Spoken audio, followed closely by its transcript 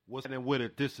What's happening with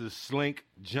it? This is Slink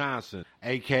Johnson,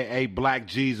 a.k.a. Black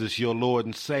Jesus, your Lord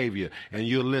and Savior, and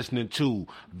you're listening to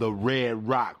the Red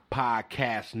Rock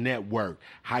Podcast Network.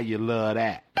 How you love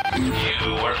that? You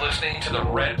are listening to the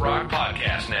Red Rock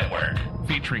Podcast Network,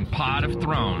 featuring Pod of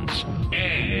Thrones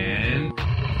and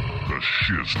the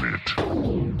Shiznit.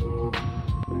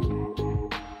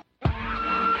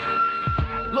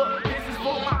 Look, this is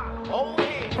for my old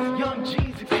heads, young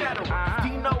G's, etc.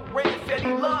 Dino Red said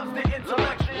he loves the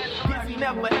intellect. Guess he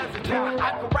never hesitate.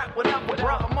 I can rap whatever,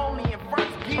 bro. I'm only in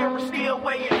first gear and still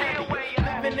weighing heavy.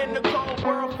 Living in the cold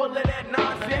world full of that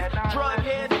nonsense. Drug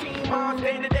heads, teen moms,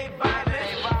 day-to-day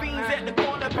violence. Fiends at the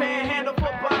corner panhandle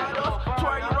for bottles.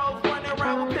 12-year-olds running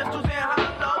around with pistols and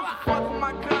hollows. Fuck with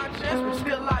my conscience, but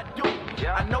still I do.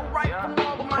 I know right from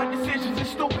wrong, but my decisions is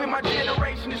stupid. My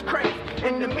generation is crazy,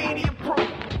 and the media proof.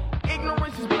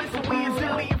 Ignorance is bliss, and we is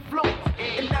illy influenced.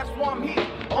 And that's why I'm here.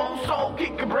 Old soul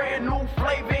kicking brand new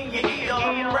flavor in your ear.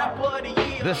 Rapper of the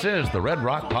year. This is the Red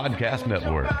Rock Podcast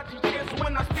Network.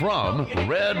 From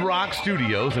Red Rock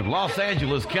Studios in Los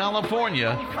Angeles,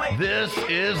 California, this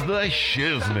is the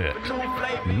Shiznit.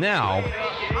 Now,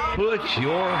 put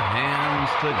your hands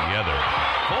together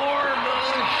for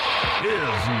the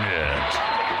Shiznit.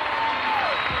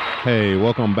 Hey,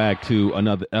 welcome back to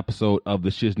another episode of the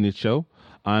Shiznit Show.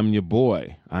 I'm your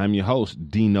boy. I'm your host,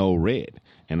 Dino Red.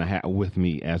 And I have with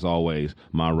me, as always,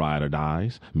 my ride or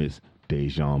dies, Miss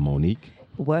Dejan Monique.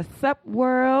 What's up,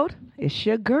 world? It's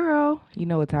your girl. You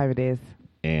know what time it is.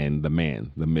 And the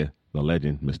man, the myth, the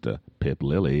legend, Mr. Pip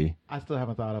Lilly. I still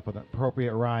haven't thought up an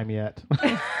appropriate rhyme yet.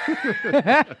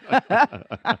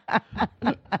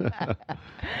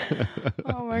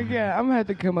 Oh my god, I'm gonna have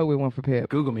to come up with one for Pip.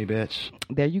 Google me, bitch.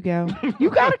 There you go. You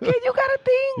got a thing.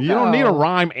 You don't need a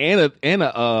rhyme and a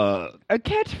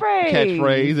catchphrase.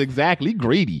 Catchphrase, exactly.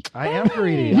 Greedy. I am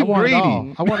greedy. You I want greedy. it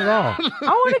all. I want it all. I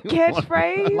want a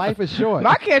catchphrase. Life is short.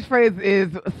 My catchphrase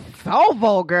is so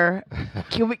vulgar.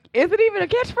 Is it even a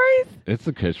catchphrase? It's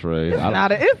a catchphrase.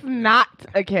 It's not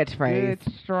a catchphrase.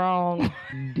 It's strong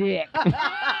dick.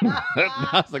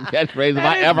 That's a catchphrase if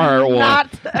I ever heard one.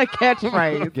 Not a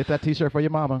catchphrase. Get that T-shirt for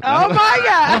your mama. Oh my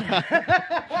god.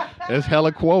 It's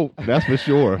hella quote. That's for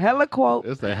sure. Hella quote.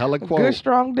 It's a hella quote. Good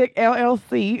strong dick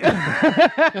LLC.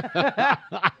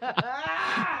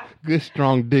 Good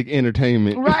strong dick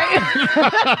entertainment. Right.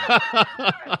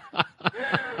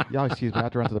 Y'all excuse me. I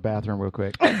have to run to the bathroom real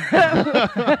quick.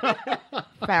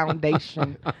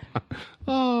 Foundation.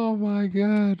 Oh my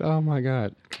god. Oh my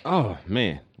god. Oh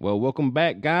man. Well, welcome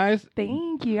back, guys.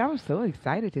 Thank you. I'm so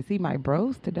excited to see my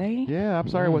bros today. Yeah, I'm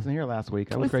sorry I wasn't here last week.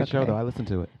 That was a great show, though. I listened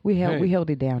to it. We held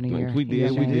it down here. We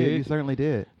did. We did. You certainly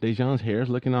did. Dejan's hair's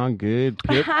looking on good.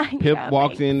 Pip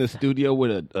walks in the studio with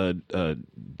a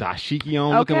dashiki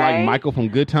on, looking like Michael from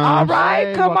Good Times. All right,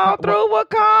 Hey, come on through,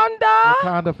 Wakanda.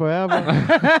 Wakanda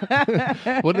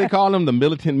forever. What do they call him? The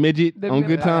militant midget on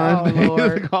Good Times? Oh,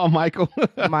 Lord. They call Michael.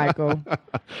 Michael.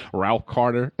 Ralph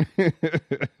Carter.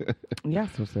 Yeah,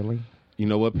 so silly. You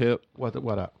know what, Pip? What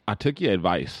up? I took your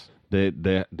advice.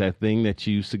 That thing that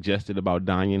you suggested about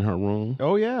dying in her room.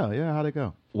 Oh, yeah. How'd it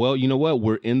go? Well, you know what?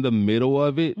 We're in the middle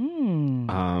of it.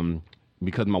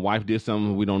 Because my wife did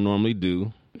something we don't normally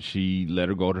do. She let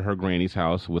her go to her granny's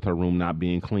house with her room not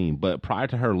being clean. But prior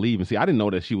to her leaving, see, I didn't know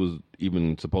that she was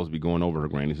even supposed to be going over her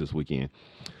granny's this weekend.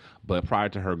 But prior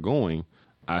to her going,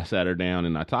 I sat her down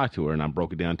and I talked to her and I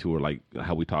broke it down to her like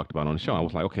how we talked about on the show. I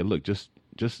was like, okay, look, just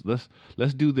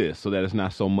let's do this so that it's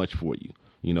not so much for you.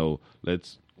 You know,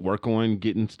 let's work on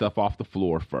getting stuff off the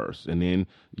floor first, and then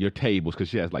your tables, because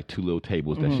she has like 2 little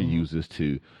tables that she uses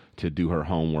to do her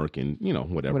homework and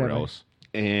whatever else.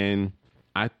 And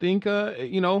I think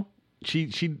she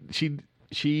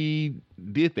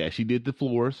did that. She did the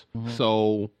floors.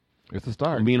 So it's a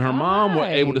start. Me and her mom were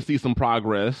able to see some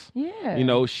progress.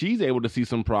 Yeah. She's able to see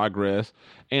some progress,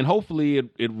 and hopefully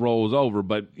it rolls over.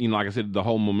 But, like I said, the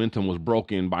whole momentum was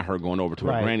broken by her going over to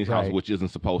her granny's house, which isn't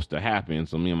supposed to happen.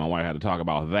 So me and my wife had to talk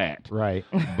about that. Right.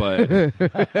 But,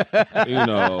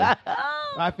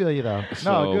 I feel you, though.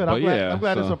 So, good. I'm glad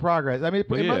so, there's some progress. I mean,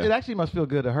 it actually must feel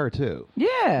good to her, too.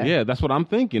 Yeah. Yeah, that's what I'm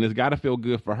thinking. It's got to feel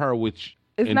good for her, which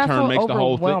it's in not turn so makes the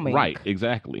whole thing. overwhelming. Right,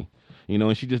 exactly.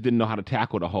 And she just didn't know how to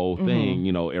tackle the whole thing,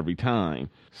 every time.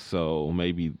 So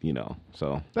maybe,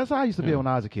 so. That's how I used to be when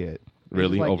I was a kid.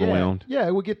 Really overwhelmed? Yeah,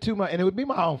 it would get too much, and it would be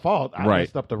my own fault. I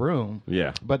messed up the room.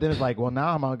 Yeah. But then it's like, well,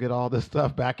 now I'm going to get all this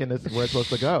stuff back in this where it's supposed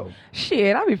to go.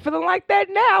 Shit, I be feeling like that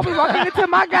now. I be walking into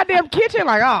my goddamn kitchen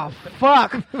like, oh,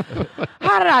 fuck.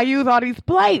 How did I use all these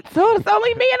plates? Oh, it's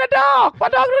only me and a dog. My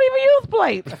dog don't even use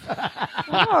plates.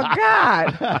 Oh,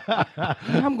 God.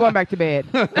 I'm going back to bed.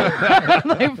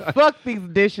 Like, fuck these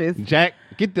dishes. Jack,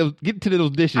 Get to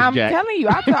those dishes, I'm Jack. telling you,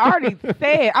 I already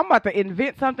said I'm about to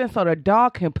invent something so the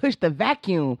dog can push the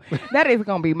vacuum. That is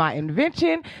going to be my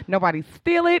invention. Nobody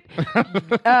steal it.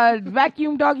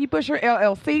 Vacuum Doggy Pusher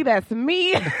LLC, that's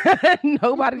me.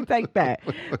 Nobody take that.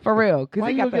 For real. Why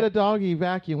you don't get a doggy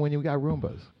vacuum when you got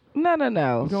Roombas? No.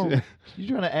 You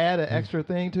trying to add an extra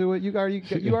thing to it? You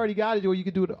already got it, or you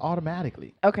can do it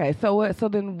automatically. Okay, so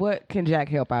then what can Jack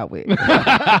help out with?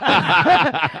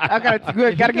 I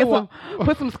gotta get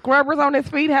put some scrubbers on his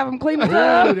feet, have him clean his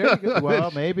up. There you go.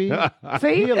 Well, maybe.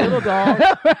 See, Be a little dog.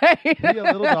 right? Be a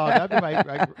little dog.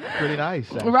 That'd be pretty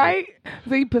nice. Actually. Right?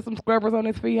 So you put some scrubbers on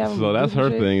his feet. Have him So that's do some her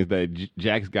shit. thing is that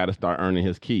Jack's got to start earning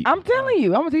his keep. I'm telling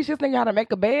you, I'm gonna teach this nigga how to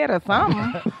make a bed or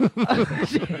something.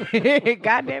 Shit,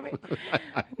 God damn it,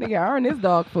 nigga, I earn this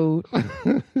dog food.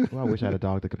 Well, I wish I had a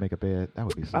dog that could make a bed. That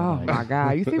would be so Oh nice. my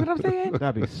God, you see what I'm saying?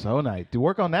 That'd be so nice. To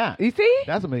work on that. You see?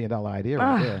 That's $1 million idea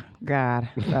right there. God.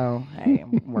 So hey,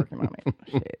 I'm working on it.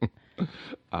 Shit.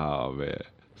 Oh man.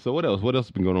 So what else? What else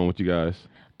has been going on with you guys?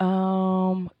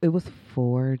 It was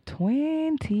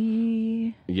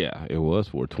 420. Yeah, it was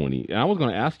 420. And I was going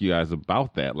to ask you guys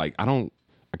about that. Like, I kind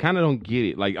of don't get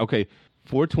it. Like, okay,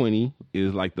 420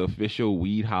 is like the official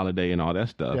weed holiday and all that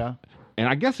stuff. Yeah. And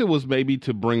I guess it was maybe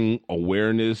to bring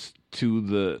awareness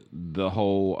to the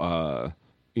whole,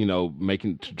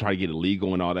 to try to get it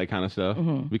legal and all that kind of stuff.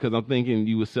 Mm-hmm. Because I'm thinking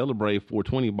you would celebrate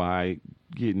 420 by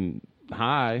getting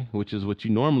high, which is what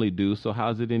you normally do. So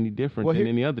how's it any different than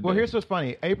any other day? Well, here's what's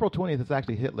funny. April 20th is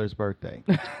actually Hitler's birthday.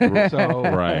 So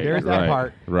Right, there's that right,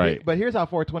 part. right. But here's how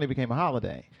 420 became a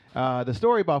holiday. The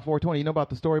story about 420, you know about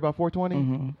the story about 420?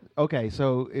 Mm-hmm. Okay,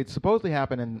 so it supposedly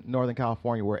happened in Northern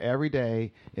California where every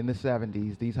day in the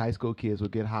 70s, these high school kids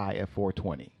would get high at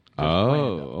 420.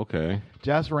 Okay.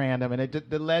 Just random. And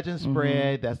the legend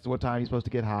spread. That's what time you're supposed to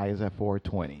get high is at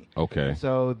 420. Okay.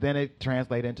 So then it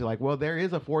translated into like, well, there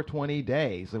is a 420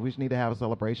 day, so we just need to have a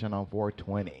celebration on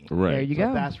 420. Right. There you So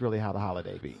go. that's really how the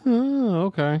holiday be. Oh,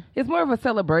 okay. It's more of a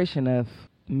celebration of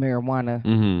marijuana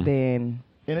Mhm. than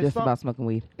And it's just about smoking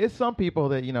weed. It's some people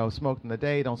that, smoked in the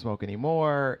day, don't smoke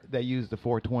anymore. They use the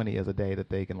 420 as a day that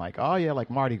they can like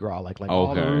Mardi Gras, like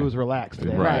all the Okay. rules relaxed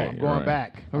today. Right, I'm going right.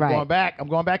 back. I'm Right. going back. I'm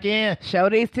going back in. Show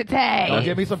these to Don't tag.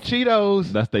 give me some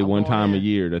Cheetos. That's the I'm one going time a in.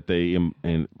 year that they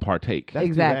partake. That's too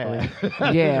Exactly.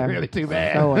 bad. Yeah. It's really too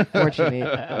bad. So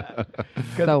unfortunate.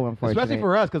 So unfortunate. Especially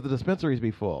for us because the dispensaries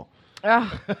be full.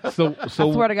 Ugh. So I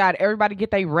swear to God, everybody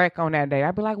get their wreck on that day.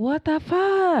 I'd be like, what the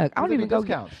fuck? I don't Look even at go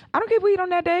discounts. I don't get weed on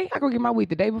that day. I go get my weed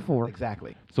the day before.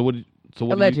 Exactly.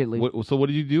 Allegedly. What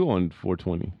did you do on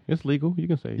 420? It's legal. You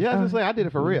can say. Yeah, I was gonna say I did it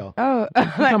for real. Oh, She's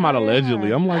talking about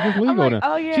allegedly. I'm like, it's legal like, now.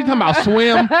 oh, yeah. She's talking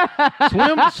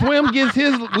about Swim gets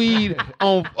his weed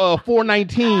on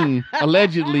 419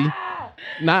 allegedly.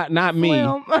 Not me.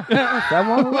 Slim.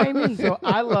 Someone who ain't me. So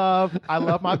I love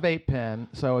my vape pen.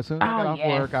 So as soon as I got off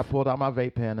yes. work, I pulled out my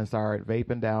vape pen and started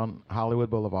vaping down Hollywood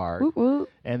Boulevard. Whoop, whoop.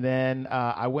 And then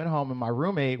I went home and my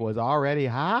roommate was already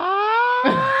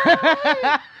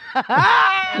high. And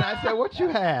I said, "What you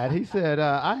had?" He said,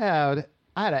 "I had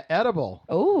an edible."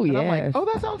 Oh, And yes. I'm like, "Oh,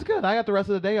 that sounds good." I got the rest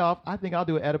of the day off. I think I'll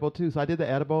do an edible too. So I did the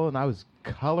edible and I was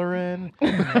coloring.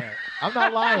 I'm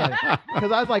not lying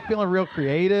because I was like feeling real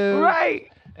creative. Right.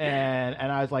 And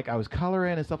I was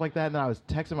coloring and stuff like that, and then I was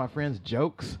texting my friends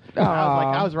jokes.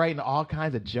 Aw. I was writing all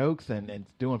kinds of jokes and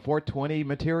doing 420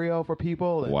 material for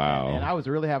people. And, Wow. And I was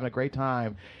really having a great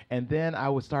time. And then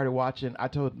I started watching. I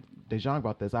told Dejan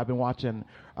about this. I've been watching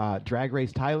Drag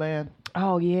Race Thailand.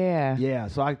 Oh, yeah. Yeah,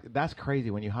 so that's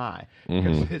crazy when you high.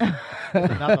 Because it's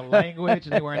another language,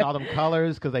 and they wearing all them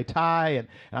colors because they tie. And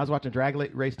I was watching Drag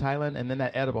Race Thailand, and then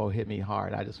that edible hit me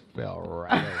hard. I just fell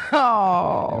right over.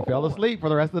 Oh. I fell asleep for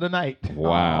the rest of the night.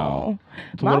 Wow.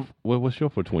 So My- what's your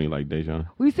 420 like, Dejan?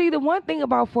 We see the one thing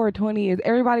about 420 is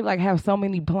everybody like have so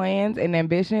many plans and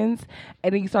ambitions,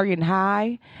 and then you start getting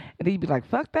high, and then you be like,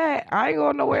 "Fuck that! I ain't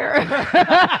going nowhere."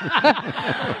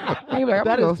 And you be like, "I'm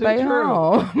That gonna is too stay true.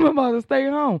 home. I'm about to stay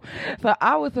home." So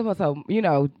I was supposed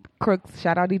to, Crooks,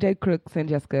 shout out DJ Crooks and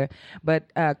Jessica, but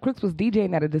Crooks was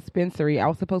DJing at a dispensary. I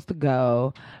was supposed to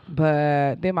go,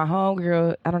 but then my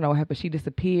homegirl, I don't know what happened. She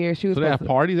disappeared. She was So they have supposed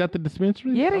to- parties at the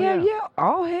dispensary? Yeah, they Oh, have, yeah. yeah.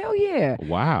 Oh, hell yeah.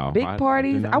 Wow. Big I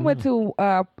parties. did not I went know.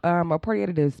 to a party at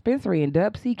a dispensary, and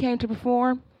Dub C came to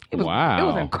perform. It was, Wow. It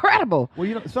was incredible.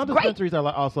 Well, some Great. dispensaries are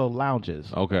also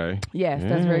lounges. Okay. Yes,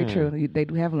 that's very Yeah. true. They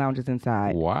do have lounges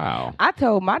inside. Wow. I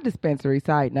told my dispensary,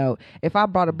 side note, if I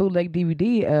brought a bootleg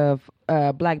DVD of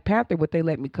Black Panther, would they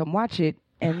let me come watch it?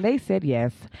 And they said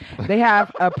yes. They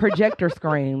have a projector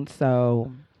screen,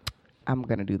 so I'm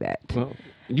going to do that. Well,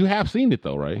 you have seen it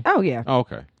though, right? Oh, yeah. Oh,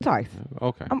 okay. Twice.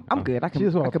 Okay. I'm good. I She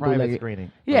just want a can bootleg private it.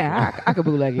 screening. Yeah, I could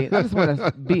bootleg it. I just want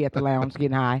to be at the lounge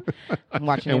getting high.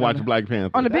 Watching And it watch on Black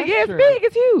Panther. on the big. That's Yeah, it's true. big.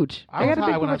 It's huge. I They was got a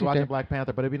big high when I was projector. watching Black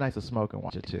Panther, but it'd be nice to smoke and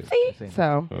watch it too. See? Seen it.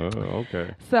 So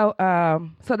Okay. So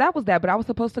that was that, but I was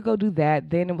supposed to go do that.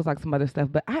 Then it was like some other stuff,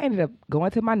 but I ended up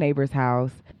going to my neighbor's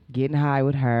house, getting high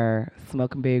with her,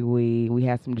 smoking big weed. We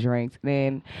had some drinks.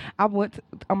 Then I went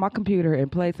on my computer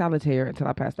and played solitaire until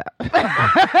I passed out.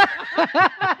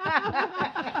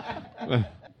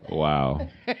 Wow. All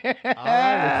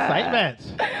right, excitement.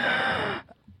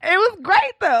 It was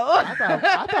great though.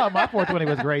 I thought my 420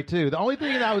 was great too. The only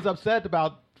thing that I was upset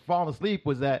about falling asleep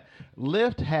was that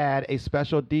Lyft had a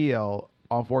special deal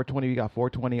on 420. You got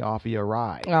 420 off of your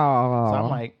ride. Oh, So I'm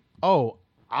like, oh,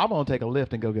 I'm gonna take a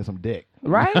Lyft and go get some dick.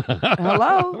 right?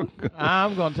 Hello.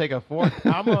 I'm gonna take a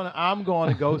I'm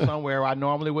going to go somewhere I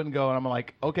normally wouldn't go, and I'm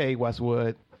like, okay,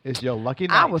 Westwood, it's your lucky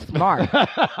night. I was smart.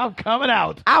 I'm coming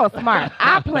out. I was smart.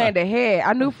 I planned ahead.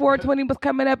 I knew 420 was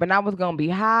coming up, and I was gonna be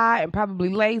high and probably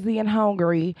lazy and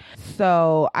hungry.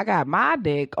 So I got my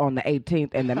dick on the 18th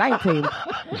and the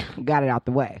 19th. Got it out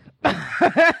the way,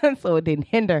 so it didn't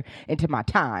hinder into my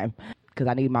time because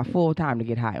I need my full time to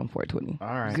get high on 420. All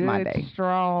right. It's my day.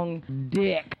 Strong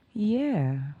dick.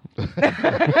 Yeah.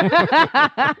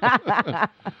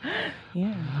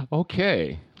 Yeah.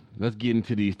 Okay. Let's get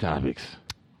into these topics.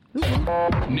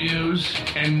 News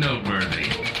and noteworthy.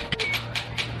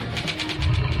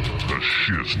 The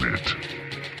Shiznit.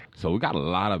 So we got a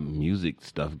lot of music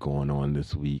stuff going on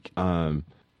this week.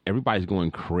 Everybody's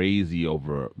going crazy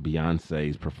over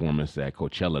Beyonce's performance at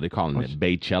Coachella. They're calling it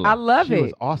Beychella. I love She it.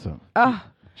 was awesome.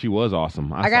 She was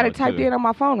awesome. I got saw it typed too. in on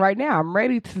my phone right now. I'm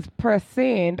ready to press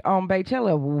send on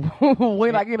Beychella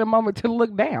when I get a moment to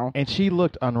look down. And she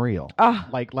looked unreal.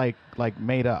 Like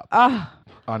made up.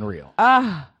 Unreal.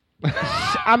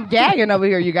 I'm gagging over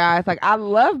here, you guys. Like, I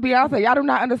love Beyonce. Y'all do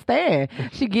not understand.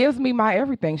 She gives me my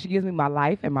everything. She gives me my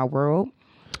life and my world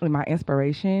and my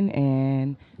inspiration.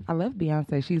 And I love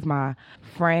Beyonce. She's my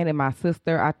friend and my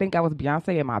sister. I think I was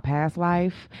Beyonce in my past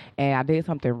life, and I did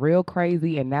something real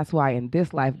crazy. And that's why in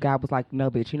this life, God was like, no,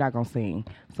 bitch, you're not going to sing.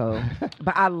 So,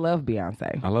 but I love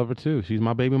Beyonce. I love her too. She's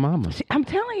my baby mama. I'm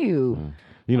telling you.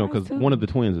 You know, Mine because too. one of the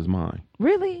twins is mine.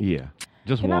 Really? Yeah.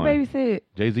 Just Can one. I babysit?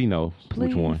 Jay-Z knows Please.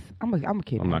 which one. I'm a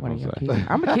kid. I'm not one gonna of say. your kids.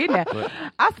 I'm a kid now.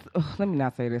 Let me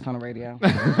not say this on the radio.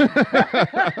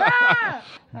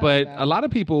 But a lot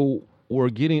of people were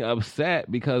getting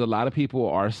upset because a lot of people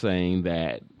are saying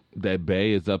that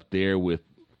Bey is up there with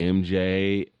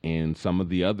MJ and some of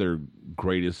the other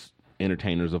greatest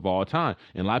entertainers of all time.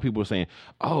 And a lot of people are saying,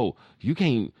 oh, you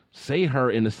can't say her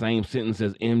in the same sentence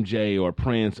as MJ or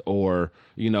Prince or,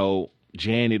 you know,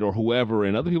 Janet or whoever.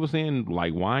 And other people saying,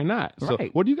 like, why not? So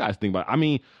Right. what do you guys think about it? I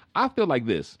mean, I feel like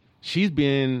this. She's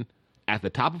been at the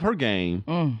top of her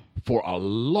game for a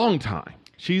long time.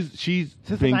 She's Since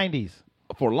the been 90s.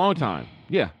 for a long time.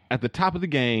 Yeah, at the top of the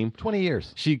game. 20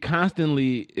 years. She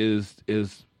constantly is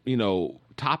you know,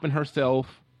 topping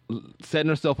herself, setting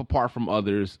herself apart from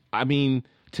others. I mean,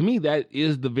 to me, that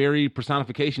is the very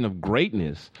personification of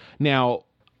greatness. Now,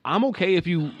 I'm okay if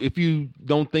you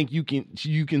don't think you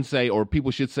can say, or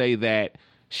people should say that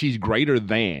she's greater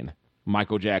than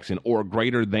Michael Jackson or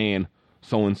greater than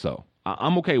so and so.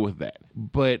 I'm okay with that.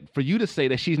 But for you to say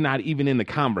that she's not even in the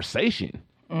conversation,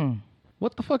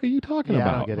 what the fuck are you talking Yeah, I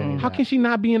about? don't get any of How that. can she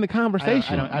not be in the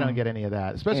conversation? I don't get any of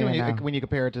that, especially Yeah, when you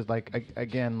compare it to like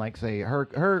say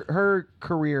her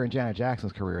career and Janet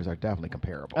Jackson's careers are definitely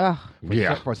comparable.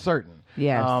 For certain.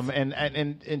 Yes. And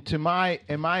in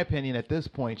my opinion, at this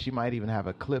point, she might even have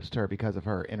eclipsed her because of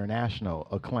her international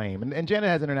acclaim, and Janet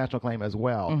has international acclaim as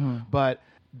well, but.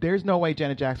 There's no way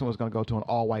Janet Jackson was going to go to an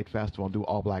all-white festival and do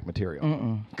all-black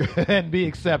material and be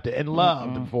accepted and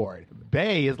loved for it.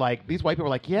 Bey is like, these white people are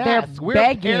like, yes, we're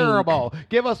begging. terrible.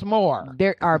 Give us more.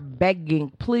 They are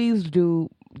begging, please do.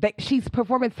 She's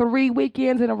performing 3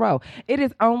 weekends in a row. It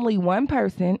is only one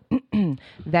person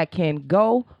that can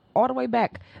go all the way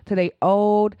back to their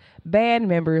old band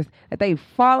members that they've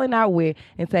fallen out with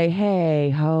and say, hey,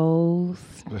 hoes,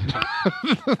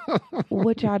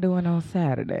 what y'all doing on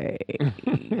Saturday?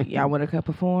 Y'all want to come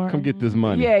perform? Come get this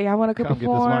money. Yeah, y'all want to come Come get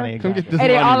perform? this money. Come get exactly. this And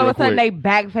then money all of real a sudden quick. they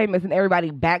back famous and everybody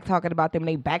back talking about them and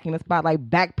they back in the spot, like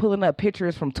back pulling up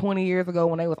pictures from 20 years ago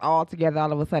when they was all together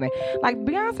all of a sudden. Like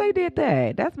Beyonce did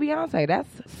that. That's Beyonce. That's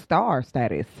star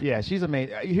status. Yeah, she's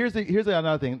amazing. Here's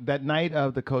another thing. That night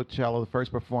of the Coachella, the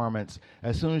first performance,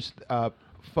 as soon as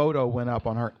photo went up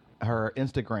on her her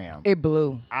Instagram. It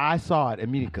blew. I saw it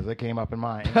immediately because it came up in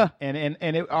mine, and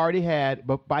it already had.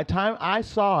 But by the time I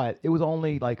saw it, it was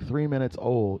only like 3 minutes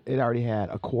old. It already had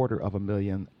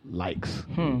 250,000 likes.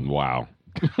 Wow.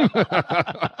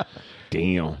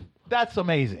 Damn. That's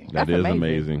amazing. That is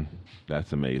amazing.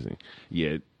 That's amazing.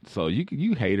 Yeah. So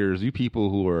you haters, you people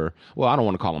who are, well, I don't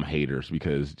want to call them haters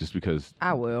because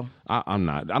I will. I'm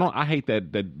not. I hate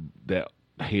that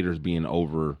haters being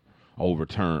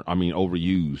overturned. I mean,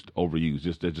 overused.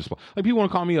 Just like people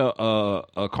want to call me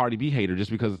a Cardi B hater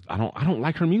just because I don't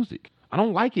like her music. I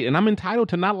don't like it, and I'm entitled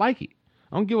to not like it.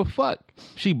 I don't give a fuck.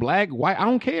 She black, white, I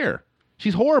don't care.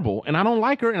 She's horrible, and I don't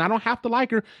like her, and I don't have to like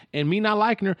her. And me not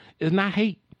liking her is not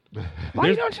hate.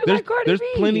 Why don't you like Cardi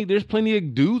B? There's plenty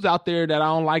of dudes out there that I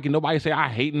don't like, and nobody say I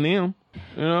hating them.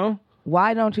 You know?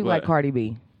 Why don't you like Cardi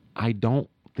B? I don't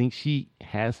think she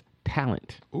has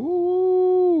talent.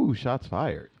 Ooh, shots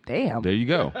fired. Damn. There you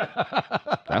go.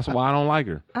 That's why I don't like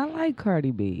her. I like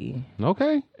Cardi B.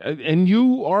 Okay, and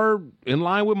you are in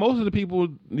line with most of the people,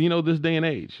 this day and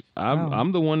age.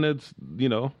 I'm the one that's,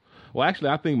 well,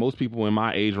 actually, I think most people in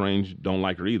my age range don't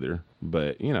like her either.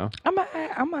 But What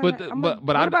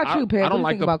about you, Pep? I don't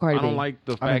like about Cardi B? I don't like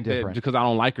the fact that because I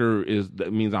don't like her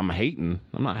that means I'm hating.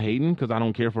 I'm not hating because I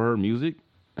don't care for her music.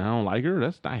 I don't like her.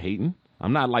 That's not hating.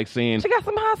 I'm not like saying she got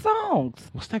some hot songs.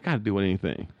 What's that got to do with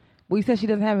anything? Well, you said she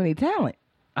doesn't have any talent.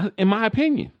 In my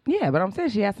opinion. Yeah, but I'm saying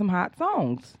she has some hot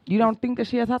songs. You don't think that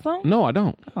she has hot songs? No, I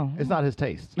don't. Oh. It's not his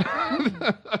taste. It's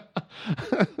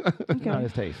not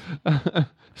his taste.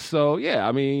 So, yeah,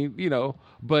 I mean,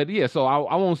 but yeah, so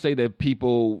I won't say that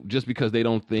people, just because they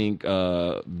don't think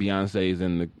Beyonce's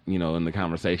in the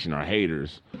conversation are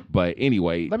haters. But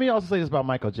anyway. Let me also say this about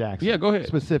Michael Jackson. Yeah, go ahead.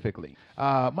 Specifically.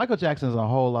 Michael Jackson is on a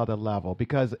whole other level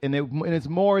because, and it's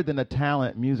more than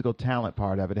the musical talent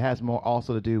part of it. It has more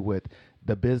also to do with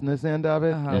the business end of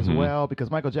it as well, because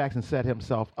Michael Jackson set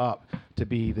himself up to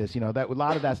be this, that a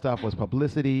lot of that stuff was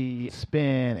publicity,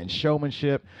 spin, and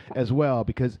showmanship as well,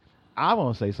 because I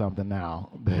want to say something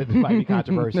now that might be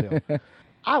controversial.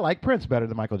 I like Prince better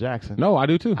than Michael Jackson. No, I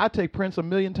do too. I take Prince a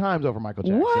million times over Michael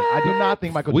Jackson. What? I do not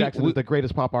think Michael Jackson is the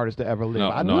greatest pop artist to ever live.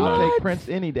 I take Prince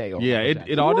any day over Michael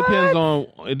Jackson. It all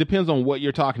depends on what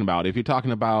you're talking about. If you're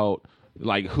talking about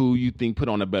like who you think put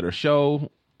on a better show,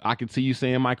 I could see you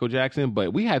saying Michael Jackson,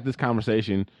 but we had this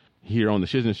conversation here on the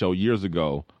Shiznit Show years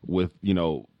ago with,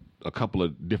 a couple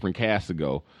of different casts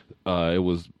ago. It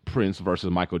was Prince versus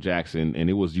Michael Jackson,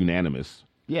 and it was unanimous.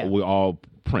 Yeah. We all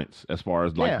Prince as far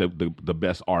as like the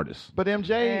best artist. But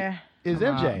MJ is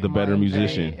MJ. The better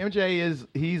musician. MJ is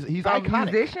he's a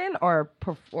iconic. musician or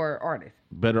artist?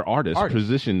 Better artist.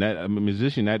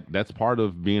 Musician. That's part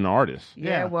of being an artist.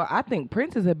 Yeah, well, I think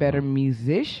Prince is a better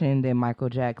musician than Michael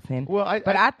Jackson. Well,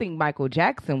 I think Michael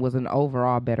Jackson was an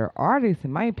overall better artist,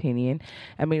 in my opinion.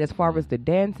 I mean, as far as the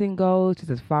dancing goes, just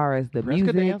as far as the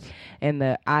Prince music and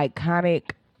the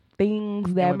iconic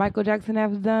things that Michael Jackson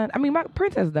has done. I mean,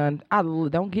 Prince has done.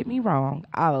 Don't get me wrong.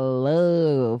 I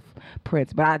love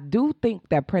Prince, but I do think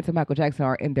that Prince and Michael Jackson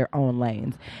are in their own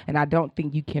lanes, and I don't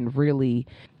think you can really.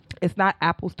 It's not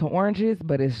apples to oranges,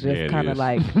 but it's just kind of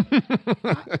like.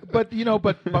 but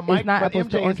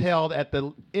MJ is held at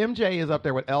the. MJ is up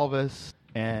there with Elvis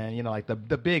and like the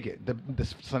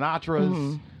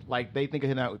Sinatras. Like they think of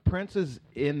him now. Prince is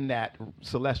in that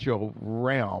celestial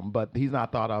realm, but he's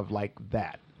not thought of like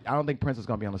that. I don't think Prince is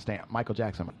going to be on the stamp. Michael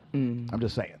Jackson. I'm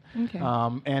just saying. Okay.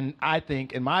 And I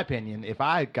think, in my opinion, if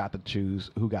I got to choose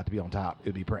who got to be on top, it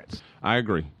would be Prince. I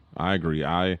agree.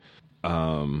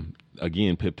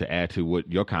 Again, Pip, to add to what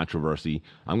your controversy,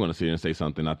 I'm going to sit here and say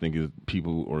something I think is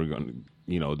people are going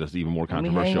to, that's even more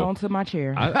controversial. Let me hang on to my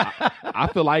chair. I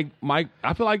feel like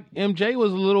MJ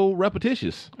was a little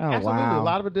repetitious. Oh, absolutely. wow. A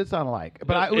lot of it did sound alike,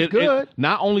 but it was good.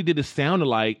 Not only did it sound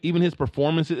alike, even his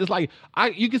performances. It's like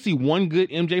you can see one good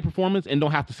MJ performance and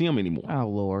don't have to see him anymore. Oh,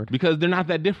 Lord. Because they're not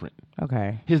that different.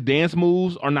 Okay. His dance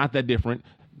moves are not that different.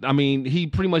 I mean, he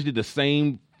pretty much did the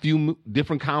same few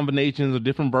different combinations or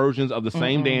different versions of the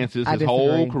same dances his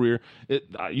whole career.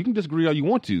 You can disagree all you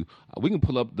want to. We can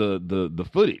pull up the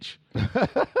footage,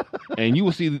 and you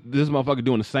will see this motherfucker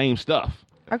doing the same stuff.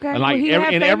 Okay, and like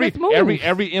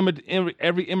every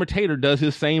imitator does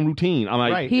his same routine. I'm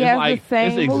like, right. He has the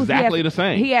same. It's exactly the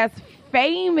same. He has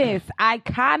famous,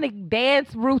 iconic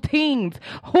dance routines.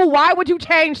 Why would you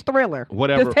change Thriller?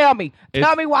 Whatever. Just tell me.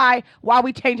 Tell me why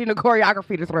we changing the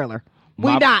choreography to Thriller.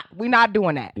 We not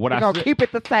doing that. We're going to keep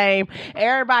it the same.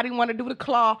 Everybody want to do the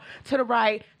claw to the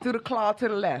right, do the claw to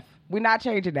the left. We're not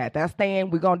changing that. That's staying.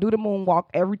 We're going to do the moonwalk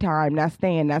every time. That's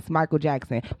staying. That's Michael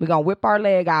Jackson. We're going to whip our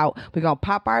leg out. We're going to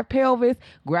pop our pelvis,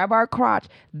 grab our crotch.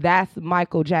 That's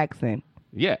Michael Jackson.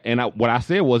 Yeah, and what I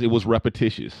said was it was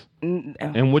repetitious,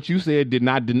 and what you said did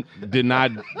not.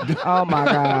 Oh my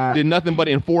God! Did nothing but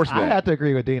enforce that. I have to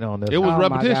agree with Dino on this. It was Oh my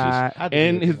repetitious, God.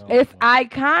 and It's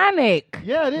iconic.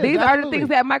 Yeah, it is. These are the Absolutely. things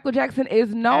that Michael Jackson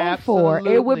is known for.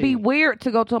 It would be Absolutely. weird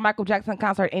to go to a Michael Jackson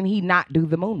concert and he not do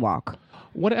the moonwalk.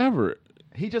 whatever.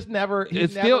 He just never. He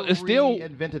It's never still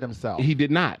reinvented himself. He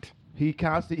did not. He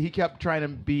kept trying to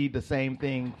be the same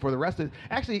thing for the rest of.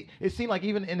 Actually, it seemed like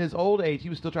even in his old age, he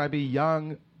was still trying to be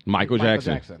young Michael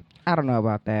Jackson. I don't know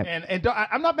about that.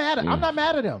 I'm not mad. I'm not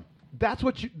mad at him. That's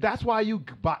why you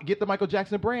get the Michael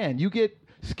Jackson brand. You get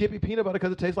Skippy peanut butter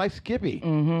because it tastes like Skippy.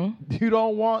 Mm-hmm. You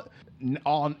don't want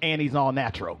all Annie's all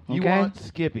natural. You Okay. want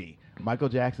Skippy. Michael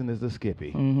Jackson is the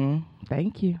Skippy. Mm-hmm.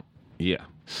 Thank you. Yeah.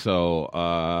 So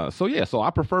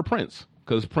I prefer Prince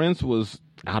because Prince was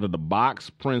out of the box.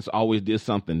 Prince always did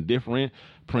something different.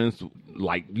 Prince,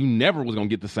 like, you never was gonna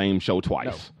get the same show twice.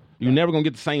 No. You're never gonna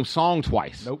get the same song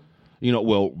twice. Nope.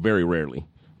 Well, very rarely.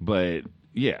 But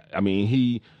yeah, I mean,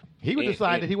 he would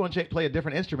decide that he want to play a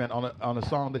different instrument on a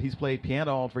song that he's played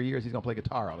piano on for years. He's gonna play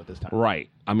guitar on it this time. Right.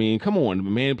 I mean, come on, the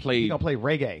man He's played gonna play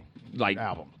reggae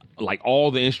album. like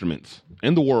all the instruments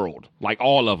in the world, like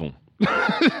all of them.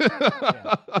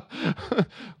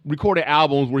 Recorded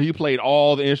albums where he played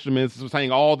all the instruments,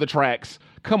 sang all the tracks.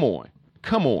 Come on.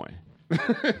 Go on.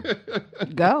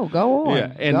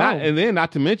 Yeah, and then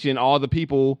not to mention all the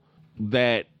people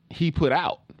that he put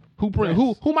out. Who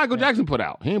Michael Jackson put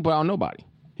out? He didn't put out nobody.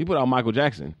 He put out Michael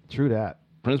Jackson. True that.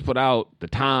 Prince put out The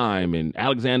Time and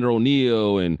Alexander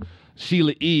O'Neal and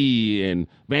Sheila E. and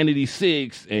Vanity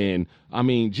Six, and I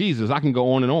mean, Jesus, I can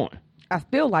go on and on. I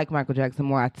still like Michael Jackson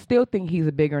more. I still think he's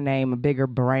a bigger name, a bigger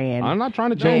brand. I'm not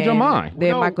trying to change your mind. Than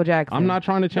No, Michael Jackson. I'm not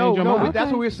trying to change your mind.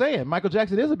 That's what we're saying. Michael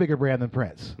Jackson is a bigger brand than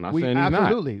Prince. I'm not saying he's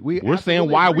absolutely. not. We're saying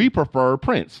absolutely why agree. we prefer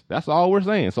Prince. That's all we're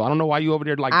saying. So I don't know why you over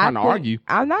there trying to argue.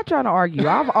 I'm not trying to argue.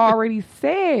 I've already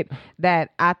said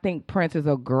that I think Prince is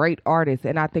a great artist,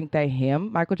 and I think that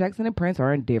Michael Jackson, and Prince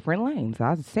are in different lanes.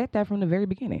 I said that from the very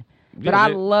beginning. But I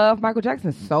love Michael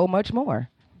Jackson so much more.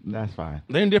 That's fine.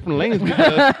 They're in different lanes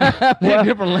because they're in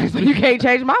different lanes You can't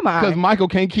change my because mind. Michael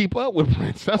can't keep up with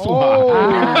Prince. That's Oh.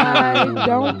 why. I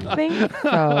don't think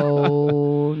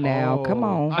so. Now, come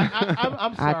on.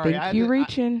 I'm sorry. I think you're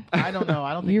reaching. I don't know.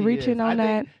 I don't think You he reaching is. on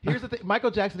I think- that? Here's the thing. Michael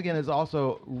Jackson again is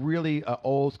also really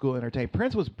old school entertainment.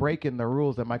 Prince was breaking the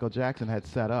rules that Michael Jackson had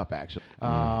set up actually,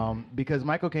 because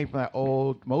Michael came from that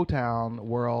old Motown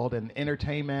world and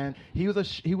entertainment. He was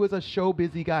a show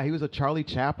busy guy. He was a Charlie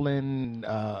Chaplin.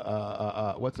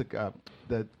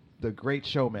 The Great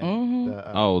Showman.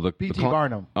 Mm-hmm. The P.T.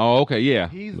 Barnum. Oh, okay, yeah.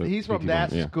 He's from P.T. that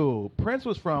Barnum, yeah. school. Prince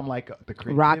was from like the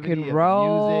creativity Rock of and the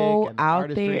roll music and the out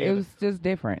artistry there. It and was just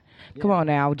different. Come on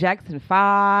now. Jackson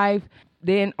 5,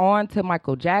 then on to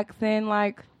Michael Jackson.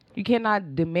 Like, you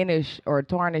cannot diminish or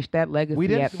tarnish that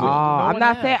legacy at all. I'm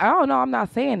not saying, I'm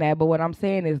not saying that, but what I'm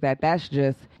saying is that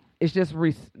it's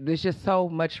just so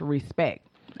much respect.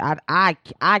 I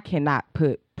cannot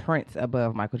put Prince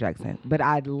above Michael Jackson, but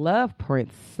I love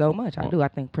Prince so much. I do. I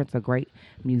think Prince is a great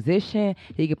musician.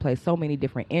 He can play so many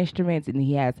different instruments, and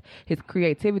his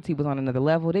creativity was on another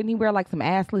level. Didn't he wear like some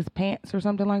assless pants or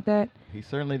something like that? He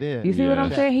certainly did. You see what I'm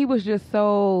Yes. saying? He was just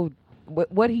so.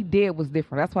 What he did was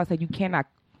different. That's why I said you cannot.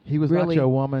 He was really, not your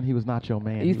woman. He was not your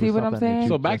man. You He see was what I'm something that saying? you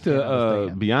So back just to can't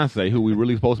understand. Beyonce, who we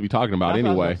really supposed to be talking about That's what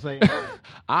anyway. I was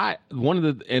gonna say. One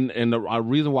of the and the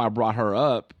reason why I brought her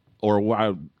up, or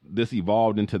why this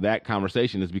evolved into that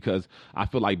conversation, is because I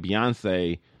feel like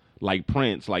Beyonce, like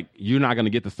Prince, like you're not going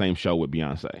to get the same show with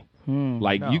Beyonce.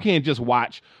 You can't just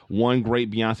watch one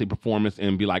great Beyonce performance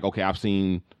and be like, okay, I've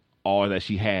seen all that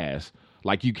she has.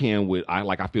 Like you can with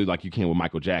I feel like you can with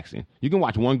Michael Jackson. You can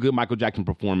watch one good Michael Jackson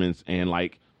performance and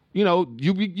you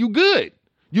good.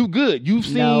 You good. You've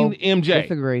seen MJ.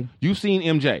 Disagree. You've seen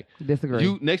MJ.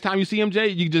 Disagree. Next time you see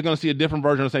MJ, you're just gonna see a different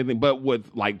version of the same thing. But with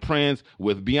like Prince,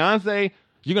 with Beyonce,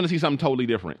 you're gonna see something totally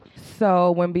different.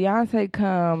 So when Beyonce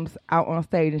comes out on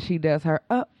stage and she does her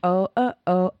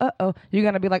you're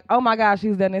gonna be like, oh my gosh,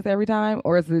 she's done this every time,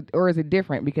 or is it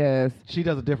different because She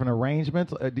does a different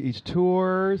arrangements each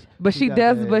tours. But she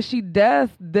does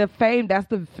the fame. That's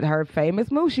her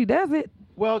famous move. She does it.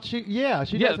 Well, she does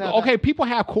have Okay, people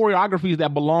have choreographies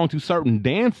that belong to certain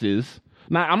dances.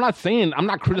 Now, I'm not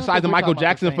criticizing we're Michael talking about the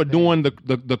Jackson same for thing. doing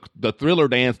the Thriller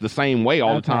dance the same way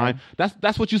all the Okay. time.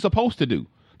 That's what you're supposed to do.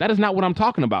 That is not what I'm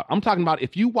talking about. I'm talking about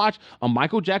if you watch a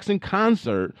Michael Jackson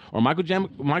concert or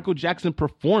Michael Jackson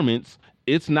performance,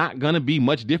 it's not going to be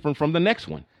much different from the next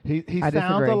one. He I sounds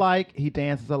disagree. alike. He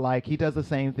dances alike. He does the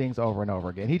same things over and over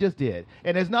again. He just did.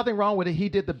 And there's nothing wrong with it. He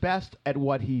did the best at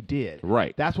what he did.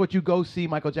 Right. That's what you go see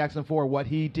Michael Jackson for, what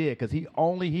he did, because he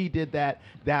did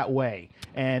that way.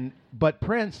 But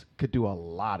Prince could do a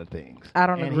lot of things. I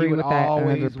don't And he agree would with that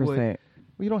always 100%.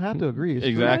 Well, you don't have to agree. It's true.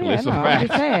 Exactly. Yeah, It's no, a I'm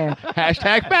just saying. fact.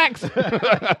 Hashtag facts.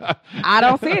 I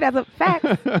don't see it as a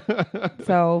fact.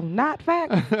 So, not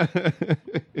fact.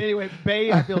 Anyway,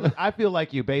 Bey, I feel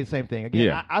like you. Bey, same thing. Again,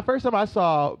 Yeah. first time I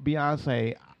saw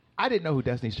Beyonce, I didn't know who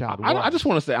Destiny's Child was. I just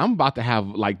want to say I'm about to have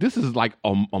this is like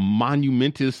a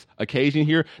monumentous occasion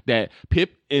here that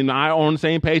Pip and I are on the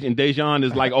same page and Dejan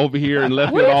is like over here in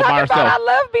left What field are you all by talking about? herself.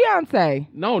 I love Beyonce.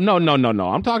 No.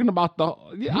 I'm talking about the.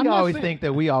 Yeah, You always think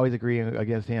that we always agree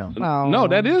against him. Oh. No,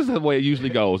 that is the way it usually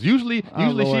goes. Usually she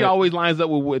Lord. always lines up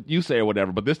with what you say or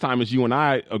whatever. But this time it's you and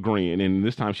I agreeing, and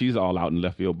this time she's all out in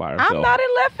left field by herself. I'm not in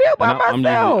left field by And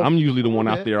myself. I'm usually the one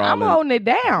out there all I'm holding it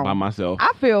down by myself.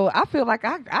 I feel like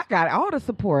I got all the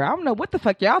support. I don't know what the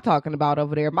fuck y'all talking about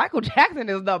over there. Michael Jackson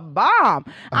is the bomb.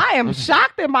 I am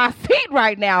shocked in my seat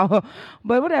right now.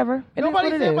 But whatever. It is Nobody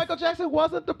what it said is. Michael Jackson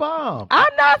wasn't the bomb.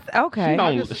 I'm not okay.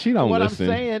 She don't what listen.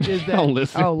 I'm saying is She that don't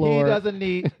listen. Oh, he Lord. doesn't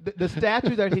need the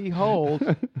statue that he holds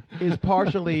is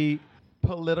partially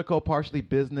political, partially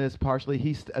business, partially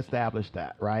he established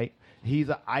that, right? He is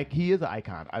an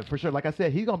icon for sure. Like I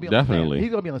said, he's gonna be on Definitely. The stamp.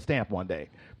 He's gonna be on the stamp one day.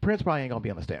 Prince probably ain't gonna be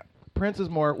on the stamp. Prince was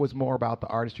more about the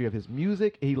artistry of his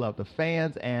music. He loved the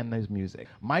fans and his music.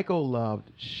 Michael loved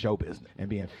show business and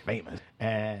being famous,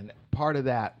 and part of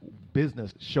that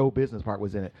show business part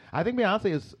was in it. I think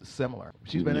Beyonce is similar.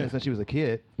 She's been in it since she was a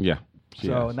kid. Yeah. she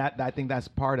So, has. and I think that's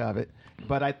part of it.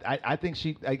 But I think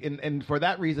and for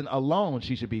that reason alone,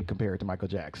 she should be compared to Michael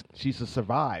Jackson. She's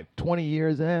survived 20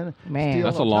 years in. Man. still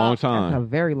That's a on long top. time. That's a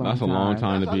very long That's a long time.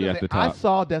 time That's to be what at I'm the saying. top. I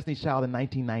saw Destiny's Child in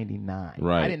 1999.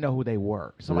 Right. I didn't know who they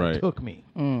were. Someone Right. took me.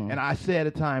 And I said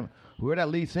at the time, whoever that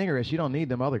lead singer is, she don't need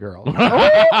them other girls.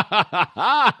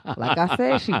 Like I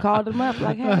said, she called him up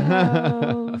like,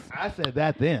 hello. I said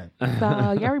that then.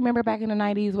 So, y'all remember back in the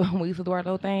 90s when we used to do our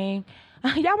little thing?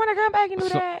 Y'all want to come back and do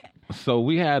that? So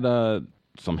we had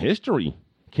some history.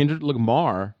 Kendrick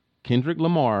Lamar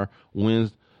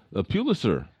wins the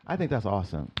Pulitzer. I think that's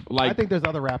awesome. Like- I think there's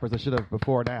other rappers that should have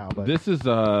before now. But This is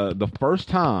the first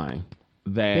time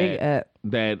Big up.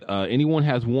 that anyone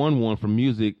has won one for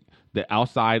music that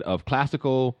outside of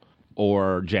classical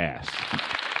or jazz.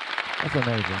 that's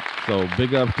amazing. So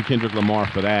big up to Kendrick Lamar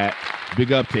for that.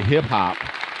 Big up to hip hop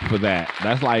for that.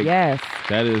 That's like Yes.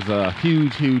 that is a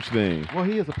huge thing. Well,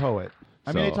 he is a poet.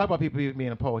 I mean, So- they talk about people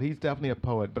being a poet. He's definitely a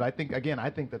poet. But I think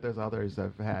that there's others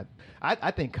that have had.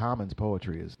 I think Common's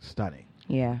poetry is stunning.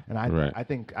 Yeah. And Right. I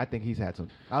think he's had some.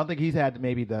 I don't think he's had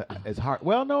maybe as hard.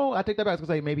 Well, no, I take that back. I was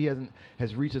gonna say maybe he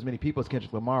has reached as many people as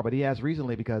Kendrick Lamar, but he has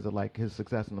recently because of like his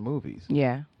success in the movies.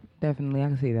 Yeah. Definitely. I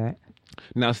can see that.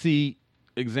 Now, see,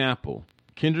 example,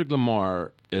 Kendrick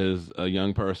Lamar is a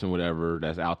young person, whatever,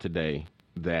 that's out today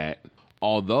that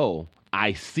although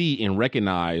I see and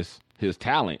recognize his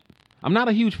talent, I'm not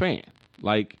a huge fan.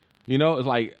 Like, it's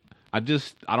like I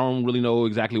don't really know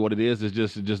exactly what it is. It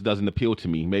just doesn't appeal to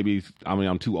me. Maybe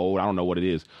I'm too old. I don't know what it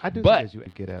is. I do but think as you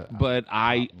get a. but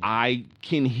I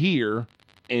can hear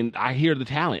and I hear the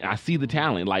talent. I see the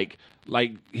talent. Like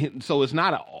so it's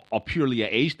not a purely an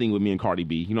age thing with me and Cardi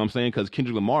B. You know what I'm saying? Because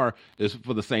Kendrick Lamar is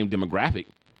for the same demographic.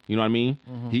 You know what I mean?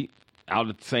 He out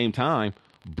at the same time.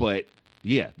 But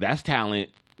yeah, that's talent.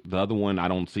 The other one, I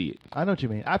don't see it. I know what you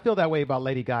mean. I feel that way about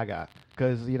Lady Gaga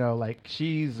because like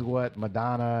she's what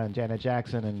Madonna and Janet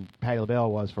Jackson and Patti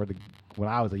LaBelle was when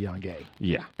I was a young gay.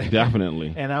 Yeah,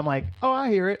 definitely. And I'm like, oh, I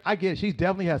hear it. I get it. She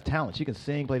definitely has talent. She can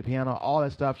sing, play the piano, all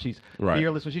that stuff. She's Right.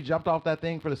 fearless. When she jumped off that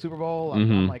thing for the Super Bowl,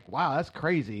 I'm like, wow, that's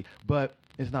crazy. But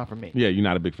it's not for me. Yeah, you're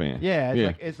not a big fan. Yeah,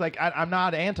 it's like I'm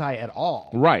not anti at all.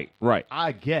 Right.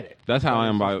 I get it. That's how But I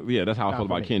am it's about. Yeah, that's how I not feel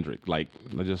for about me. Kendrick. Like,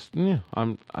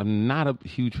 I'm not a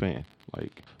huge fan.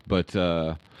 Like, but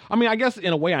I mean, I guess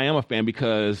in a way I am a fan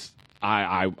because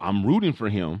I'm rooting for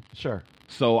him. Sure.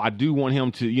 So I do want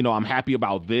him to, I'm happy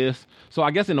about this. So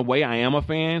I guess in a way I am a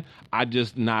fan. I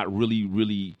just not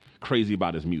really crazy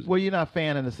about his music. Well, you're not a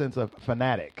fan in the sense of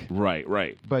fanatic,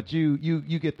 Right. but you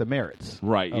get the merits.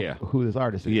 Right, of yeah. Who this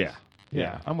artist is.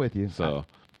 Yeah. I'm with you. So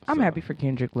I'm happy for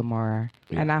Kendrick Lamar.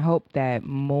 Yeah. And I hope that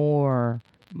more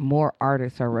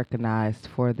artists are recognized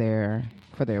for their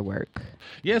work.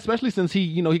 yeah, especially since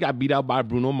he got beat out by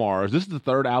Bruno Mars. This is the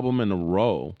third album in a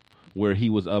row where he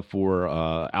was up for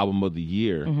album of the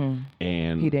year,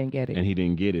 and He didn't get it. And he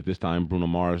didn't get it this time. Bruno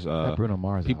Mars. That Bruno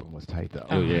Mars album was tight though.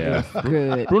 Oh yeah,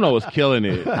 Good. Bruno was killing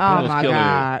it. Oh Bruno was my killing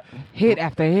God. Hit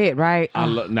after hit, right?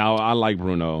 Now I like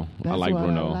Bruno. I like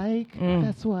Bruno.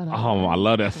 That's what I Oh, I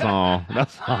love that song.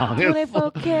 That song is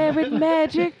 24 karat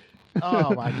magic.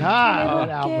 Oh my God,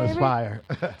 that album was fire.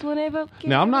 24 karat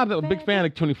Now, I'm not a big magic. fan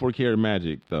of 24 Karat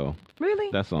Magic, though.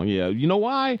 Really? That song, yeah. You know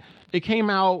why? It came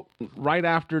out right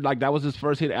after, like, that was his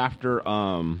first hit after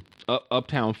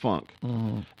Uptown Funk.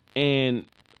 And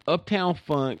Uptown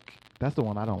Funk, That's the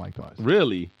one I don't like the most.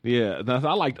 really, yeah.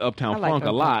 I liked Uptown I like Funk a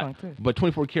Uptown lot. Funk, too. But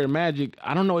 24 Karat Magic,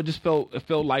 I don't know, it just felt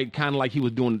like kind of like he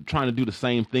was trying to do the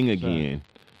same thing again.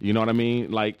 You know what I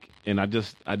mean? Like, and it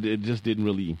just didn't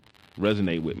really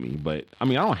resonate with me. But I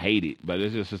mean, I don't hate it, but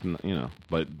it's just you know.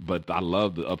 But I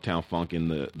love the Uptown Funk and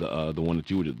the one that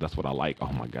you were. That's what I like.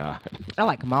 Oh my God. I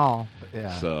like them all.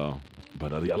 Yeah. So,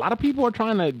 but a lot of people are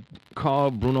trying to call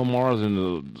Bruno Mars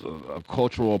a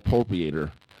cultural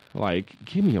appropriator. Like,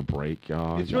 give me a break,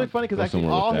 y'all. It's really funny because Go actually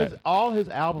somewhere with all his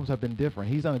albums have been different.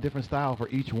 He's done a different style for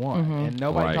each one, and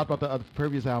nobody Right. talked about the other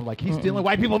previous album. Like he's stealing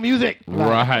white people music.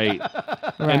 Right.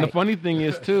 And the Right. funny thing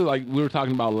is too, like we were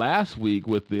talking about last week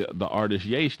with the artist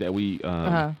Yesh that we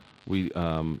kind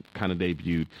of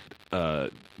debuted,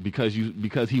 because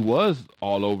he was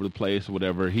all over the place or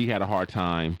whatever. He had a hard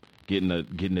time getting a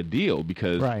deal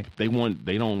because Right. they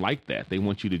don't like that. They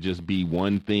want you to just be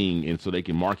one thing, and so they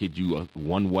can market you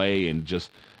one way, and just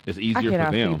it's I easier cannot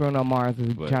for see them. Bruno Mars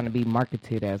is But- trying to be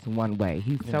marketed as one way.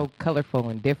 He's so colorful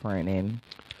and different, and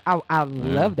I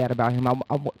love that about him. I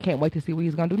can't wait to see what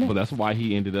he's going to do next. But that's why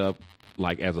he ended up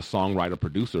like as a songwriter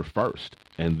producer first,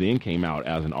 and then came out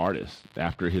as an artist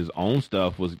after his own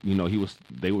stuff was,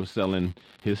 they were selling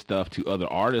his stuff to other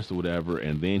artists or whatever,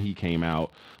 and then he came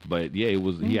out. But yeah,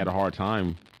 he had a hard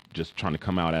time just trying to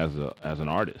come out as an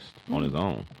artist on his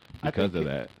own because of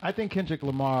that. I think Kendrick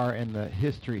Lamar in the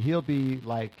history, he'll be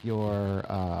like your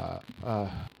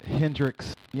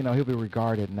Hendrix. He'll be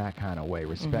regarded in that kind of way,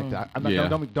 respected. I'm not, Yeah.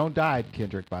 don't die,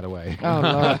 Kendrick, by the way. Oh,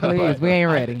 Lord, please. We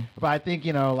ain't ready. But I think,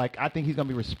 I think he's going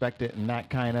to be respected in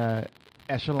that kind of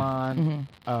echelon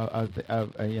and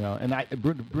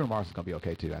Bruno Mars is going to be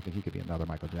okay, too. I think he could be another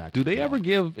Michael Jackson. Do they ever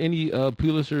give any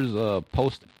Pulitzers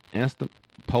posthumously?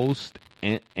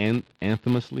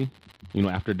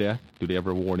 After death? Do they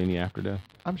ever award any after death?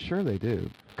 I'm sure they do.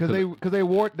 Because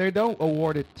they don't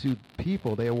award it to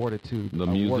people. They award it to The a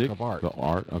music, work of art. the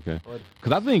art. Okay.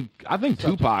 Because I think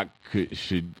Tupac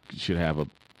should have a.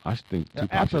 I think Tupac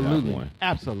Absolutely. should have one.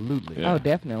 Absolutely. Yeah. Oh,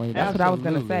 definitely. That's what I was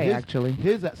going to say, actually.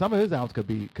 Some of his albums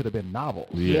could have been novels.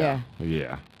 Yeah.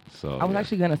 So I was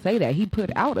actually going to say that. He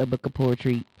put out a book of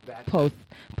poetry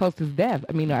post his death.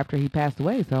 I mean, after he passed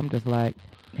away. So I'm just like,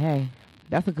 hey,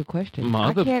 that's a good question.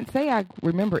 I can't say I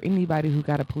remember anybody who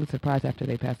got a Pulitzer Prize after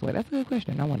they passed away. That's a good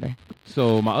question. I wonder.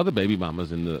 So my other baby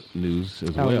mama's in the news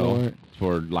as Oh, well Lord.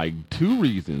 for like two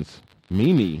reasons.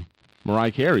 Mimi,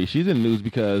 Mariah Carey, she's in the news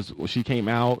because she came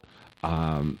out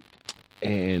and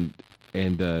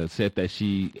said that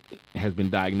she has been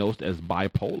diagnosed as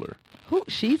bipolar. Who?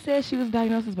 She said she was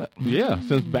diagnosed as what? Yeah,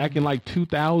 since back in like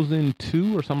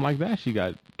 2002 or something like that. She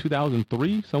got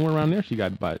 2003, somewhere around there. She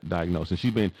got diagnosed, and she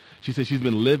said she's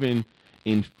been living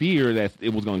in fear that it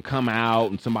was going to come out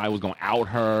and somebody was going to out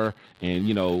her, and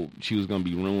she was going to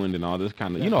be ruined and all this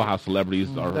kind of. You know how celebrities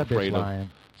are That bitch afraid of. lying.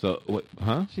 So what?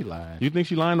 Huh? She lying. You think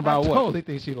she lying about I what? totally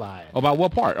think she lying. About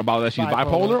what part? About that she's bipolar,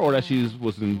 Bipolar. or that she's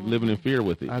living in fear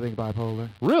with it? I think bipolar.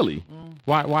 Really?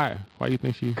 Why do you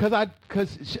think she?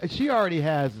 Because she already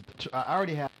has. I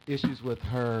already have issues with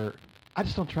her. I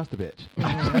just don't trust the bitch.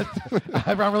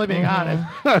 If I'm really being honest,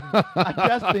 I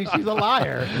just think she's a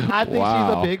liar. I think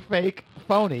she's a big fake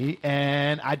phony,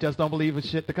 and I just don't believe the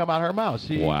shit to come out of her mouth.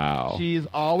 She's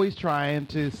always trying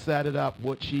to set it up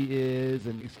what she is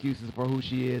and excuses for who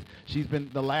she is. She's been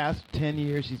the last 10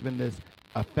 years. She's been this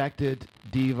affected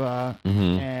diva,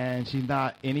 and she's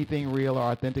not anything real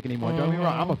or authentic anymore. Don't get me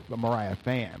wrong, I'm a Mariah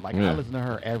fan. Like I listen to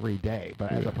her every day,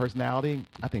 but as a personality,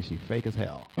 I think she's fake as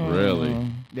hell. Really?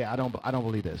 Yeah, I don't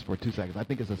believe this for 2 seconds. I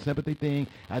think it's a sympathy thing.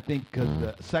 I think because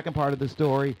the second part of the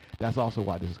story, that's also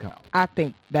why this is coming. I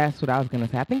think that's what I was going to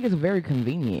say. I think it's very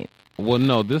convenient. Well,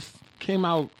 no, this came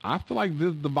out. I feel like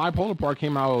the bipolar part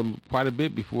came out quite a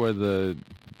bit before the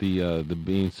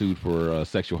being sued for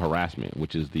sexual harassment,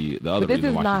 which is the other. But this reason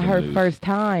is why not she's in the her news. first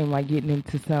time like getting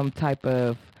into some type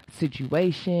of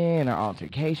situation or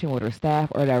altercation with her staff,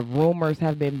 or that rumors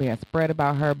have been being spread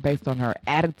about her based on her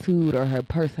attitude or her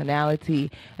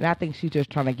personality. And I think she's just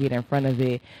trying to get in front of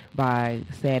it by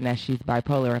saying that she's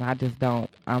bipolar, and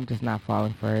I'm just not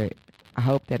falling for it. I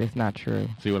hope that it's not true.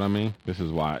 See what I mean? This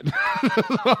is why. That's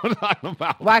what I'm talking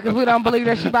about. Why? Because we don't believe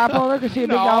that she's bipolar? Because she a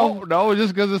big dog? No,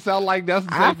 just because it sounds like that's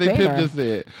the same thing Pip just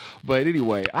said. But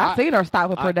anyway, I've seen her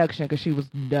stop with production because she was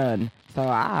done. So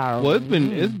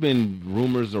it's been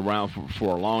rumors around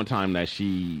for a long time that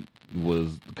she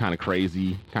was kind of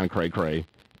crazy, kind of cray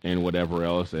and whatever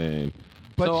else, and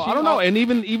But so she I don't know. And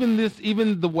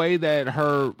even the way that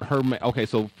her okay.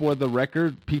 So for the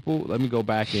record, people, let me go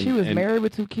back. She was married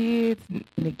with 2 kids.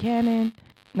 Nick Cannon.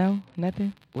 No,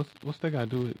 nothing. What's that got to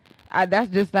do with?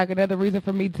 That's just like another reason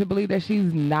for me to believe that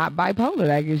she's not bipolar.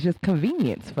 Like it's just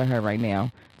convenience for her right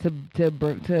now to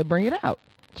bring it out.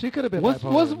 She could have been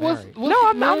bipolar.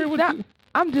 No,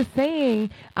 I'm just saying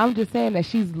that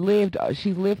she's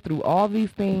lived through all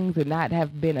these things and not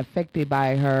have been affected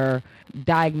by her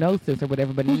diagnosis or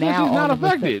whatever. But Who said now she's not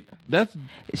affected?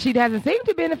 She doesn't seem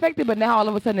to be affected, but now all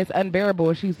of a sudden it's unbearable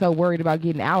and she's so worried about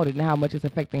getting outed and how much it's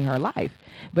affecting her life.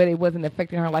 But it wasn't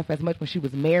affecting her life as much when she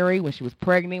was married, when she was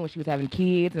pregnant, when she was having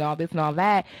kids and all this and all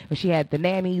that, when she had the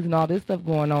nannies and all this stuff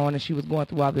going on and she was going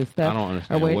through all this stuff. I don't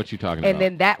understand what you're talking about. And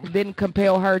then that didn't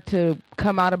compel her to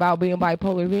come out about being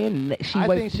bipolar then. I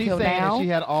think she's saying that she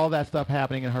had all that stuff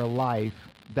happening in her life.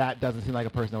 That doesn't seem like a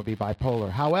person that would be bipolar.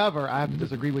 However, I have to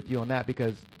disagree with you on that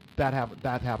because that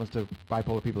happens to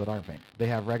bipolar people that aren't famous. They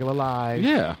have regular lives,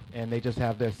 and they just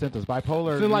have their symptoms.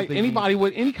 Bipolar. So like anybody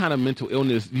with any kind of mental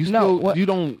illness,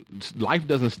 life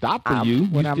doesn't stop for you.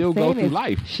 You still go through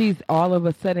life. She's all of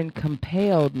a sudden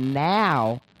compelled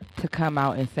now to come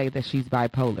out and say that she's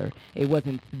bipolar. It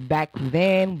wasn't back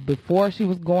then before she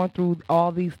was going through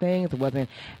all these things. It wasn't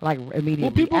like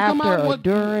immediately after or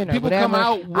during or whatever.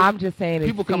 I'm just saying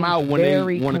people come out when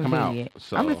they want to come out.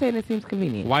 So. I'm just saying it seems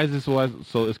convenient. Why is this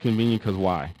so it's convenient? Because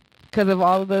why? Because of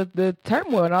all of the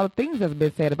turmoil and all the things that's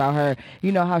been said about her.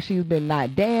 You know, how she's been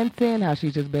not dancing, how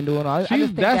she's just been doing all this. I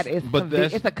just think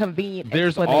that it's a convenient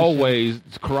There's always,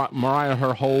 Mariah,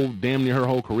 damn near her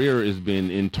whole career has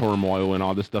been in turmoil and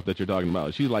all this stuff that you're talking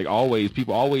about. She's like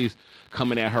people always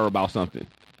coming at her about something.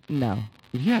 No.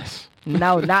 Yes.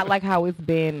 No, not like how it's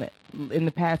been in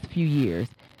the past few years.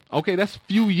 Okay, that's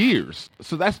few years.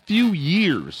 So that's few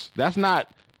years. That's not...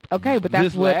 Okay, but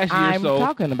that's what I'm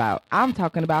talking about. I'm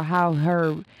talking about how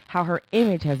her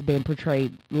image has been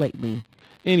portrayed lately.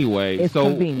 Anyway, it's so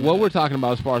convenient. What we're talking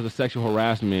about as far as the sexual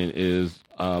harassment is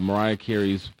Mariah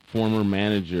Carey's former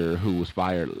manager who was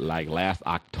fired like last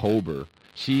October.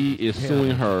 She is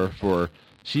suing her for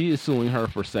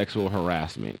sexual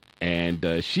harassment,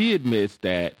 and she admits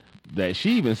that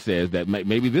she even says that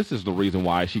maybe this is the reason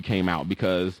why she came out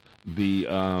because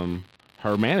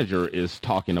her manager is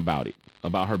talking about it.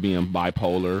 About her being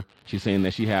bipolar. She's saying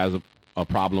that she has a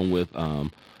problem with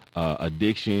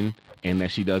addiction and that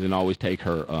she doesn't always take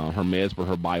her meds for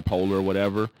her bipolar or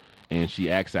whatever, and she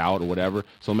acts out or whatever.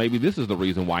 So maybe this is the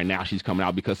reason why now she's coming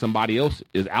out because somebody else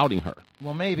is outing her.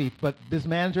 Well, major, but this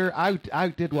manager, I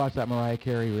did watch that Mariah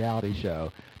Carey reality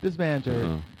show. This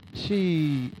manager,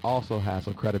 she also has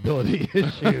some credibility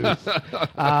issues,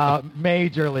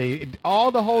 majorly.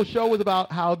 The whole show was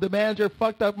about how the manager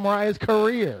fucked up Mariah's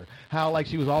career. How, like,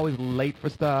 she was always late for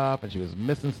stuff and she was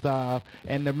missing stuff.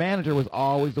 And the manager was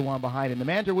always the one behind it. And the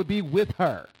manager would be with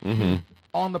her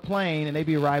on the plane, and they'd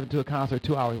be arriving to a concert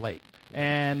 2 hours late.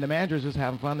 And the manager's just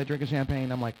having fun. They're drinking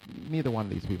champagne. I'm like, neither one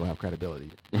of these people have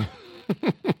credibility.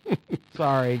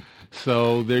 Sorry.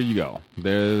 So there you go. It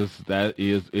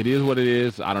is what it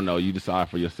is. I don't know. You decide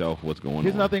for yourself what's going on.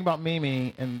 Here's another thing about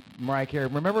Mimi and Mariah Carey.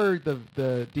 Remember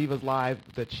the Divas Live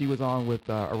that she was on with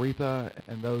Aretha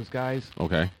and those guys?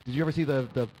 Okay. Did you ever see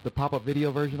the pop-up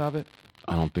video version of it?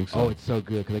 I don't think so. Oh, it's so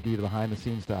good because they give you the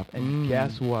behind-the-scenes stuff. And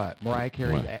guess what? Mariah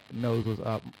Carey's nose was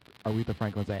up Aretha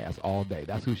Franklin's ass all day.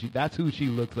 That's who she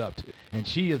looks up to. And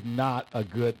she is not a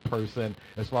good person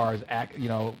as far as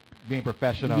being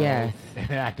professional and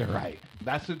acting right.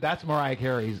 That's Mariah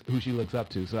Carey's who she looks up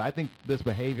to. So I think this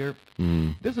behavior,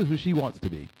 this is who she wants to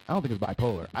be. I don't think it's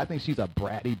bipolar. I think she's a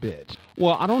bratty bitch.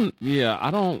 Well, I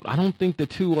don't think the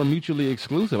two are mutually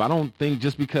exclusive. I don't think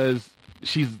just because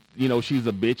she's a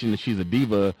bitch and she's a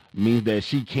diva means that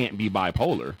she can't be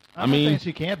bipolar. I'm not saying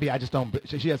she can't be. I just don't.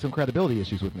 She has some credibility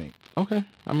issues with me. Okay.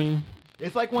 I mean,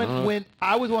 it's like when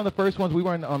I was one of the first ones. We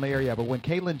weren't on the air yet, but when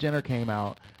Caitlyn Jenner came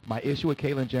out, my issue with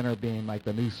Caitlyn Jenner being like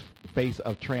the new face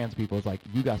of trans people is like,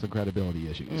 you got some credibility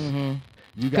issues.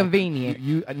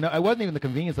 Convenient. No, it wasn't even the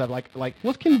convenience of like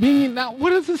what's convenient now?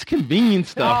 What is this convenient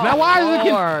stuff? Now why is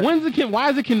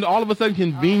it all of a sudden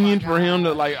convenient for him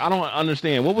to like? I don't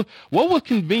understand. What was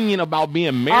convenient about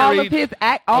being married?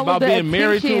 All of his being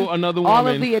married to another woman. All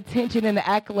of the attention and the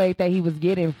accolade that he was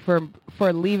getting for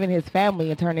leaving his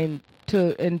family and turning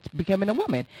to becoming a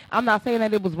woman. I'm not saying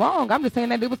that it was wrong. I'm just saying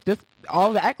that it was just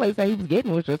all the accolades that he was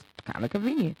getting was just kind of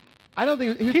convenient. I don't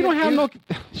think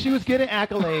she was getting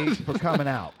accolades for coming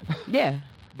out. Yeah.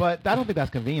 But I don't think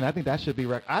that's convenient. I think that should be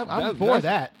I'm for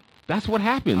that. That's what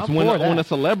happens I'm when for that. when a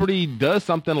celebrity does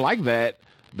something like that.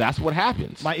 That's what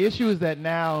happens. My issue is that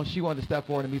now she wanted to step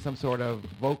forward and be some sort of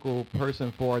vocal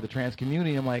person for the trans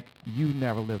community. I'm like, you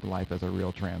never lived life as a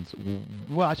real trans.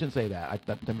 Well, I shouldn't say that.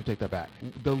 Let me take that back.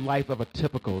 The life of a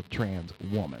typical trans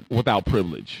woman. Without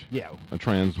privilege. Yeah. A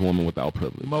trans woman without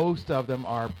privilege. Most of them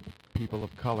are people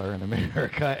of color in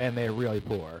America, and they're really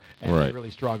poor, and Right. they really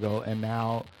struggle. And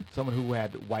now someone who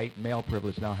had white male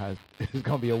privilege now is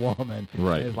going to be a woman.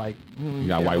 Right. And it's like, You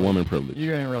got white woman privilege.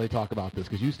 You didn't really talk about this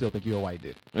because you still think you're a white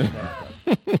dude.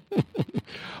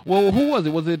 Well, who was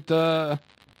it?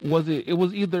 It was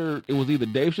either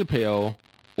Dave Chappelle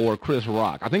or Chris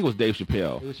Rock. I think it was Dave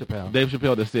Chappelle. It was Chappelle. Dave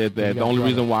Chappelle that said that the only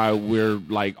reason why we're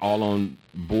like all on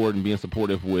board and being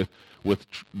supportive with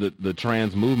the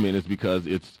trans movement is because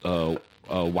it's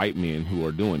white men who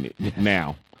are doing it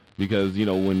now. Because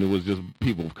when it was just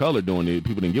people of color doing it,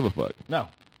 people didn't give a fuck. No.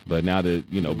 But now that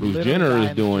Bruce Literally Jenner is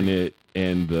dying doing it,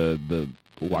 and the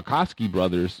Wachowski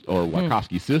brothers or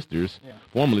Wachowski sisters,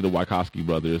 formerly the Wachowski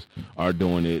brothers, are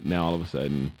doing it, now all of a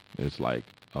sudden it's like,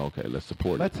 okay, let's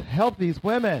support Let's it. help these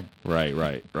women. Right.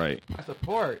 I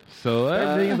support. So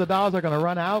Their millions of dollars are going to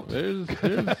run out. there's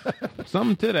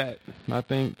something to that. I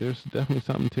think there's definitely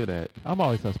something to that. I'm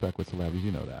always suspect with celebrities.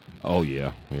 You know that. Oh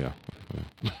yeah.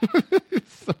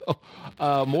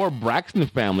 So more Braxton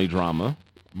family drama.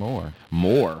 More.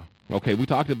 Okay, we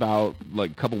talked about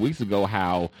like a couple weeks ago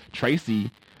how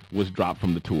Tracy was dropped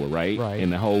from the tour, right? Right.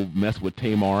 And the whole mess with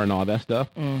Tamar and all that stuff.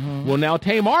 Well, now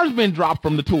Tamar's been dropped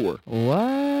from the tour.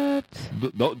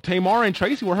 What? Tamar and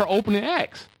Tracy were her opening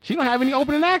acts. She don't have any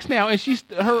opening acts now, and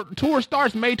her tour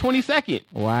starts May 22nd.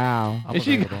 Wow. I'm And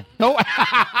she available. no.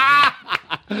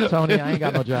 Tony, I ain't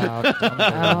got no job. I'll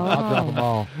drop them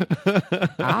all.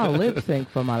 I'll lip sync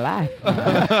for my life.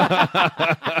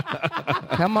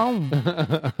 Come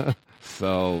on.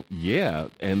 So, yeah,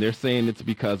 and they're saying it's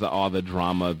because of all the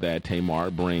drama that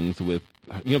Tamar brings with,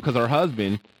 because her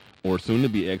husband, or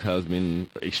soon-to-be ex-husband,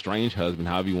 estranged husband,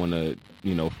 however you want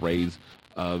to, phrase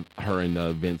her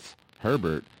and Vince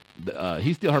Herbert,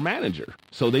 he's still her manager.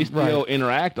 So they still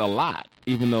interact a lot,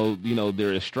 even though,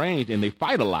 they're estranged, and they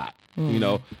fight a lot,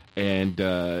 and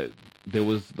there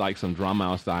was, like, some drama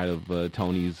outside of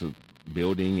Tony's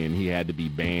building, and he had to be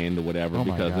banned or whatever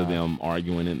because of them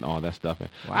arguing and all that stuff. And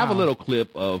I have a little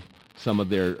clip of some of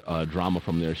their drama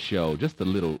from their show, just a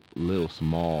little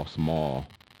small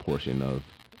portion of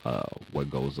what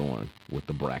goes on with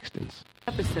the Braxtons.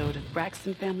 Episode of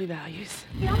Braxton Family Values.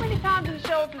 How many times in the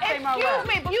show can say my Excuse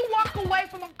me, but you walk away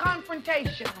from a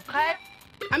confrontation, okay?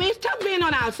 I mean, it's tough being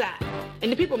on the outside.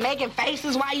 And the people making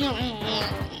faces while you...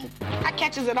 I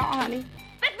catches it all, honey.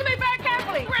 Listen to me very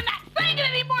carefully. We're not saying it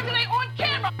anymore today on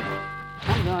camera.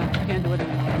 I'm done. I can't do it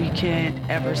anymore. We can't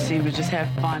ever seem to just have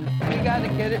fun. You gotta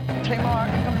get it. Tamar,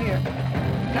 come here.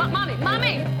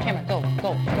 Mommy. Camera, go.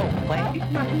 Play.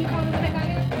 Mommy, you call this thing out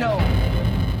here? No.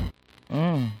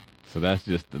 So that's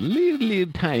just a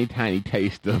little tiny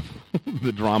taste of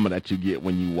the drama that you get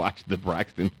when you watch the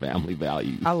Braxton Family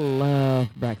Values. I love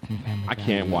Braxton Family I Values.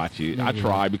 can't watch it. I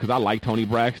try because I like Tony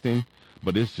Braxton,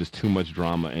 but it's just too much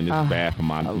drama, and it's bad for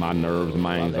my nerves and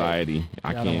my anxiety.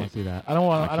 I don't can't want to see that. I don't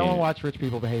want can't. to watch rich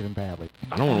people behaving badly.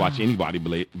 I don't want to watch anybody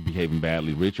behaving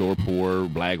badly, rich or poor,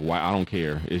 black, white. I don't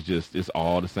care. It's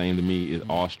all the same to me. It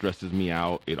all stresses me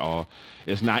out.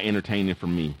 It's not entertaining for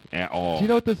me at all. Do you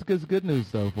know what this is good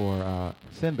news though for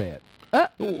Sinbad?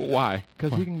 Why?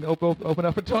 Because he can open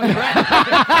up for Tony Braxton.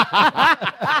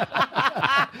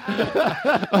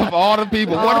 Of all the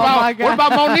people, what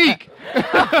about Monique?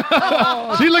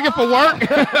 She looking for work.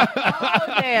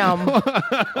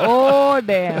 Oh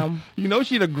damn! You know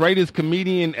she the greatest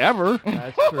comedian ever.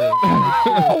 That's true.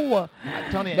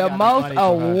 Tony ain't The got no most money for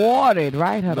her. awarded,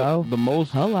 right? Hello. The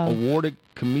most awarded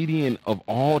comedian of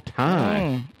all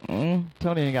time.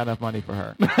 Tony ain't got enough money for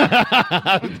her.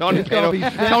 Tony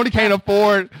can't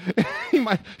afford. She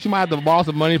might have to borrow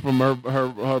some money from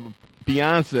her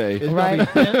fiance.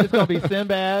 It's gonna be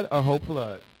Sinbad or Hope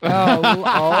Flood.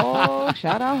 Oh,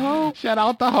 shout out Hope. Shout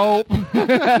out to Hope.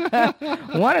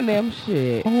 One of them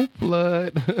shit. Hope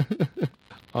Blood.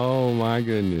 Oh my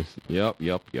goodness. Yep.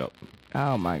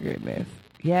 Oh my goodness.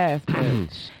 Yes, but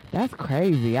that's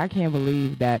crazy. I can't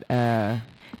believe that that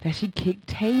she kicked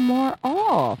Tamar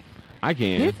off. I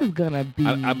can. This is gonna be.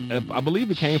 I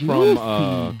believe it came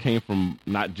juicy. from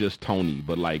not just Tony,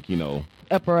 but like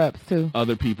upper ups too.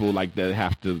 other people like that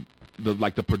have to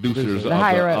the producers The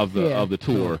higher of ups, the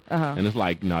tour, Uh-huh. and it's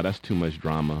like, no, that's too much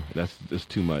drama. That's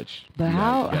too much. But You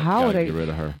how gotta are they? get rid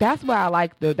of her? That's why I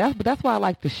like that's why I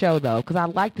like the show though, because I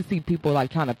like to see people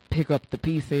like trying to pick up the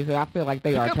pieces, and I feel like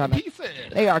they are trying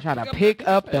to pick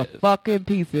up the fucking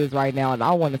pieces right now, and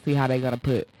I want to see how they're gonna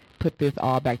put this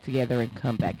all back together and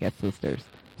come back as sisters.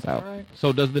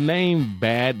 So does the name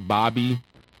Bad Bobby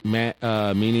mean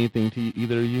anything to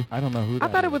either of you? I don't know who. I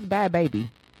thought it was Bad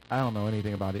Baby. I don't know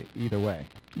anything about it either way.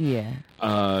 Yeah,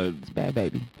 it's Bad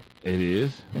Baby. It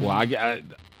is. Well, I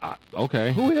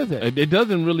okay. Who is it? It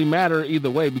doesn't really matter either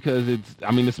way because it's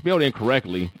spelled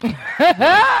incorrectly.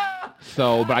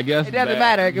 So, but I guess It doesn't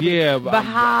matter. It could be but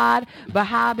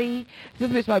Bahabi.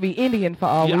 This bitch might be Indian for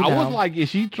all we know. I was like, is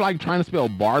she like trying to spell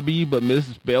Barbie but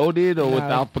misspelled it or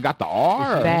forgot the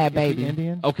R? Bad Baby.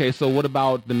 Indian? Okay, so what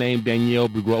about the name Danielle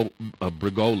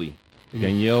Brigoli?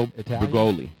 Danielle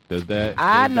Brigoli. Does that?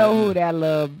 I know who that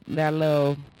little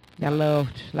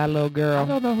girl. I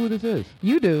don't know who this is.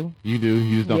 You do. You do.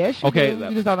 You just don't. Yes, you okay. do.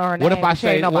 You just don't know her What name. if I She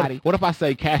ain't say nobody. what if I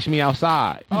say Cash Me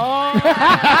Outside? Oh,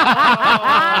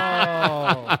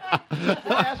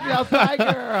 Cash Me Outside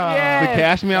girl. Yes. The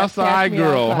Cash Me Outside Me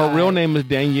girl. Outside. Her real name is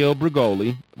Danielle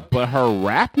Brigoli, but her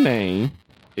rap name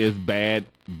is Bad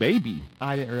Baby.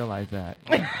 I didn't realize that.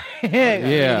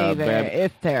 Yeah,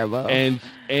 It's terrible. And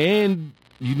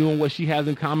you know what she has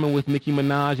in common with Nicki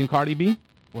Minaj and Cardi B?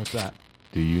 What's that?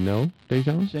 Do you know,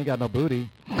 Dejan? She ain't got no booty.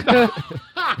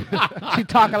 She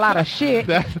talk a lot of shit.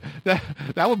 That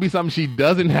would be something she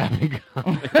doesn't have in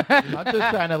common. I'm just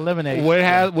trying to eliminate.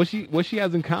 What she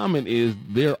has in common is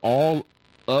they're all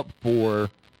up for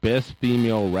Best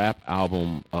Female Rap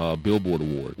Album Billboard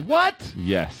Award. What?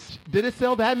 Yes. Did it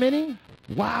sell that many?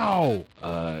 Wow.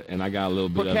 And I got a little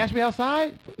bit For of Cash Me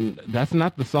Outside? That's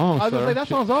not the song, I was gonna sir. say that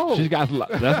song's old. She's got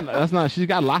that's not. She's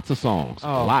got lots of songs.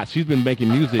 Oh. Lots. She's been making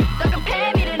music.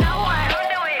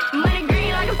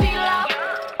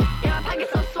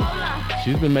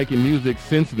 She's been making music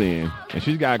since then, and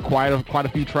she's got quite a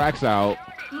few tracks out,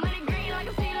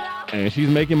 and she's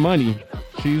making money.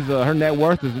 She's her net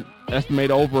worth is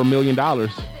estimated over $1 million.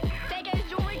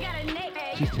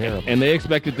 She's terrible. And they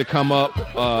expect it to come up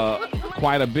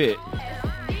quite a bit.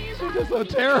 She's just so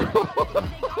terrible.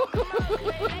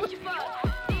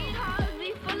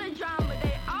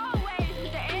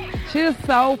 She's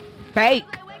so fake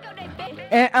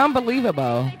and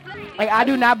unbelievable. Like, I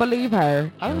do not believe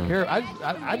her. I don't care.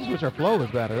 I just wish her flow was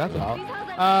better. That's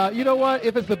all. You know what?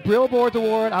 If it's the Billboard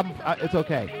Award, it's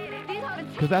okay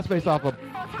because that's based off of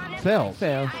sales.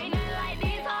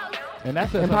 And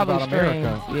that says And something probably about streams.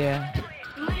 America. Yeah.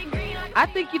 I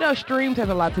think, streams has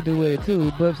a lot to do with it,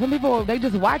 too. But some people, they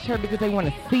just watch her because they want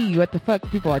to see what the fuck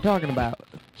people are talking about.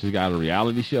 She's got a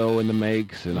reality show in the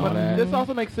makes and all But that. this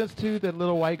also makes sense too that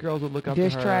little white girls would look up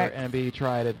Diss to her tracks. and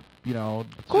try to,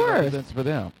 Of course. sense for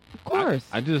them. Of course.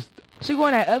 I just She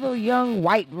going at other young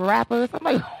white rappers. I'm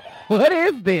like, what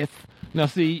is this? now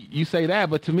see you say that,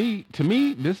 but to me,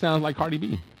 this sounds like Cardi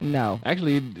B. No.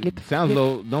 Actually, it sounds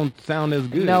don't sound as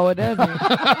good. No, it doesn't.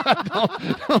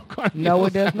 Cardi No,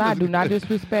 it don't does sound not. as Do not good.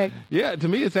 disrespect. Yeah, to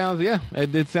me it sounds. Yeah,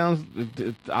 it sounds.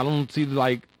 I don't see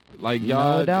like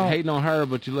y'all it don't. hating on her,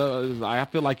 but you love. I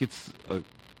feel like it's.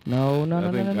 No.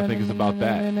 I think it's about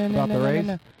that. About the race?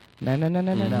 No.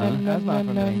 that's not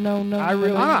for me. No. I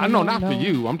really- No, not for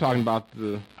you. I'm talking about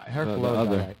the Her flow's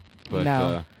other. all right. But,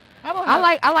 No.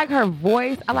 I like her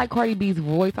voice. I like Cardi B's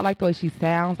voice. I like the way she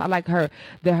sounds. I like her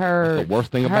That's the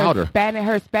worst thing about her.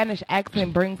 Her Spanish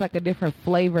accent brings like a different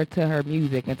flavor to her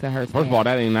music and to her. First of all,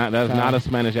 that's not a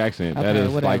Spanish accent. That Okay,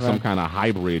 is like whatever. some kind of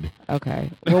hybrid. Okay.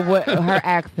 Well, what her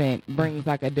accent brings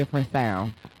like a different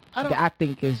sound. I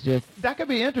think it's just That could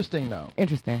be interesting though.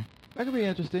 interesting. That could be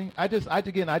interesting. It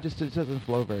doesn't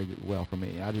flow very well for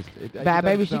me. Bad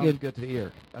Baby, she sounds could good to the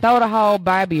ear. Throw the whole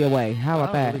baby away. How I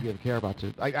about don't that? really care about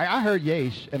you. I heard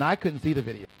Yeesh, and I couldn't see the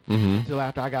video until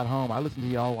after I got home. I listened to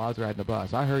y'all while I was riding the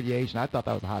bus. I heard Yeesh, and I thought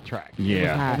that was a hot track.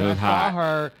 Yeah, hot. it was I saw hot.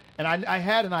 her, and I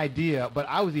had an idea, but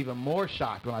I was even more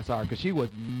shocked when I saw her because she was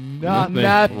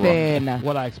Nothing.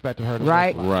 what I expected her to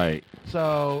Right. look like. Right.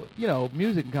 So,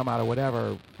 music can come out of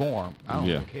whatever form. I don't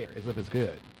Yeah. really care as if it's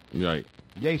good. Right.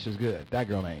 Yeesh is good. That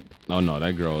girl ain't. Oh no,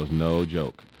 that girl is no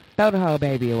joke. Throw the whole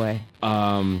baby away.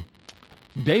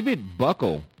 David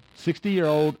Buckle,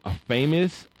 60-year-old, a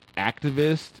famous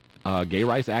activist, gay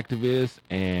rights activist,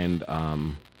 and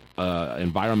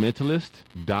environmentalist,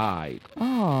 died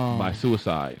Oh. by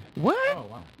suicide. What? Oh,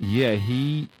 wow. Yeah,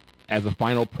 he, as a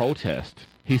final protest,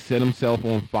 he set himself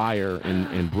on fire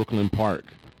in Brooklyn Park,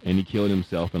 and he killed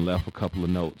himself and left a couple of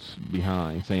notes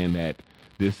behind saying that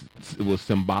this was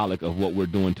symbolic of what we're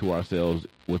doing to ourselves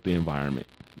with the environment.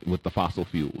 with the fossil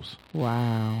fuels.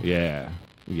 Wow. Yeah.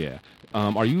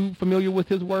 Are you familiar with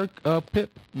his work,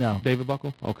 Pip? No. David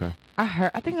Buckle? Okay.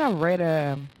 I think I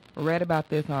read about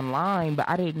this online, but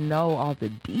I didn't know all the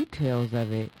details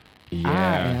of it.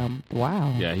 Yeah.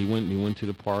 Wow. Yeah, he went to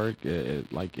the park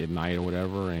at night or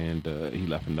whatever, and he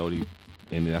left a note.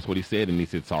 And that's what he said. And he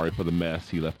said, sorry for the mess.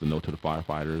 He left a note to the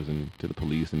firefighters and to the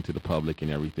police and to the public and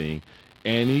everything.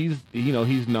 And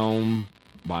he's known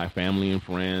by family and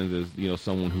friends as,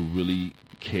 someone who really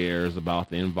cares about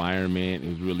the environment.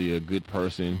 He's really a good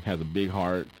person, has a big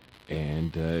heart.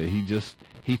 And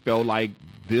he felt like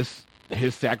his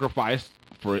sacrifice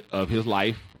of his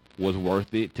life was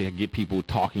worth it to get people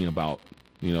talking about,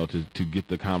 to get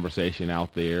the conversation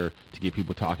out there, to get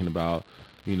people talking about,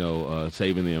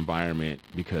 saving the environment,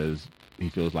 because he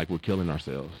feels like we're killing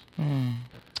ourselves. Oh,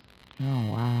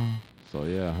 wow. So,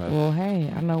 yeah. Well,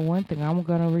 hey, I know one thing. I'm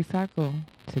going to recycle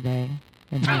today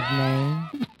in his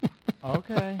name.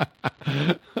 Okay.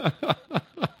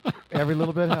 Every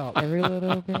little bit helps. Every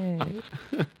little bit.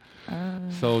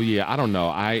 So, yeah, I don't know.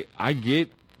 I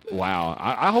get... Wow,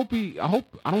 I don't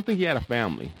think he had a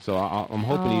family, so I'm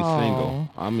hoping he's single.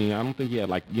 I mean, I don't think he had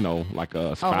like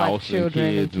a spouse and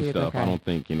kids and stuff. Okay. I don't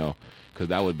think because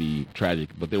that would be tragic.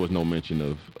 But there was no mention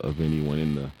of anyone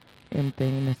in the.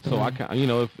 So I can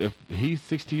if he's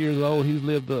 60 years old, he's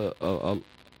lived I don't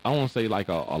want to say like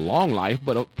a long life,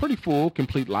 but a pretty full,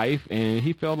 complete life, and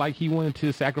he felt like he wanted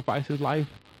to sacrifice his life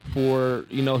for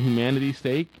humanity's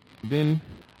sake. Then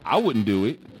I wouldn't do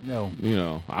it. No.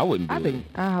 I wouldn't do it.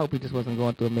 I hope he just wasn't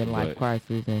going through a midlife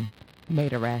crisis and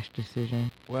made a rash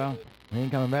decision. Well, he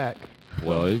ain't coming back.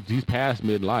 Well, he's past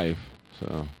midlife,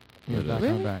 so. He's not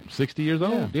coming back. 60 years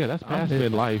old? Yeah, that's past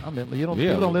midlife. People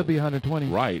don't live to be 120.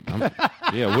 Right.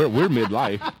 Yeah, we're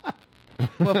midlife.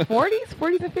 Well,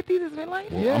 40s and 50s is midlife?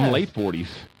 Well, yes. I'm late 40s.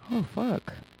 Oh,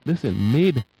 fuck. Listen,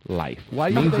 midlife. Why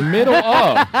means middle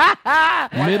of.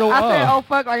 Middle of. I said, oh,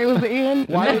 fuck, like it was the end.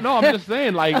 Why? No, I'm just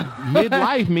saying, like,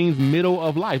 midlife means middle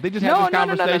of life. They just had this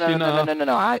conversation.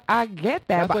 No. I get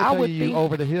that, but I would think you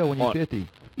over the hill when you're 50.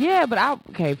 Yeah, but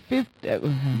 50.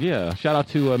 Yeah, shout out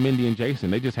to Mindy and Jason.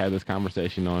 They just had this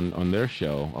conversation on their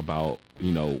show about,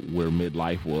 where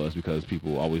midlife was, because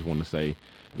people always want to say,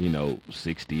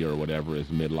 60 or whatever is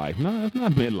midlife. No, it's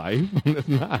not midlife. It's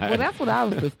not. Well, that's what I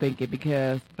was just thinking,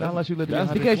 because unless you live to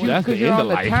because you're on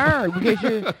the turn.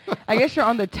 Because I guess you're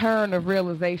on the turn of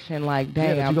realization. Like,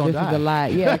 damn, this is the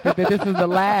last. Yeah, this is the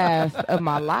last of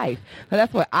my life. So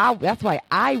that's why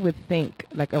I would think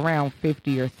like around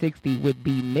 50 or 60 would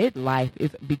be midlife.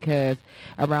 Is because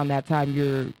around that time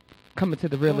you're coming to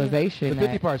the realization. The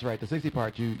 50 part's right. The 60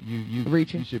 part, you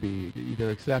reaching. You should be either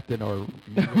accepting or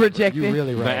rejecting. You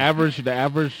really right. The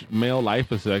average male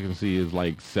life expectancy is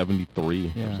like 73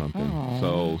 or something. Oh.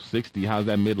 So 60, how's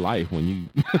that midlife when you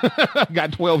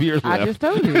got 12 years left? I just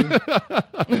told you.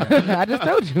 I just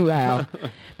told you how.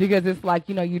 Because it's like,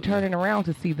 you turning around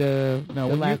to see the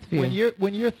last few.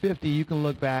 When you're 50, you can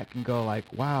look back and go like,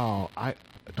 wow,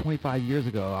 25 years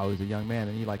ago I was a young man,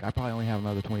 and you're like, I probably only have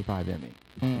another 25 in me.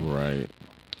 Right.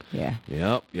 Yeah.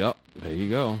 Yep. There you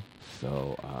go.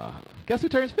 So, guess who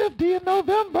turns 50 in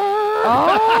November?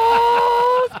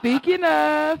 Oh, speaking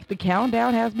of, the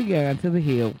countdown has begun to the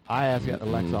hill. I ask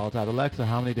Alexa all the time, Alexa,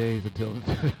 how many days until...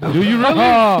 Do you really?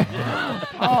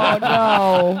 Oh,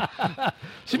 no.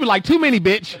 She be like, too many,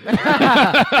 bitch.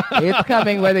 It's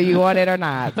coming whether you want it or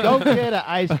not. Go get an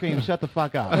ice cream. Shut the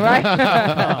fuck up. Right?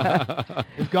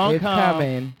 It's going to come.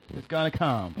 Coming. It's going to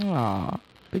come. Aw.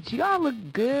 But y'all look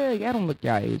good. Y'all don't look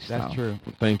y'all age. That's true.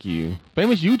 Thank you.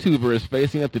 Famous YouTuber is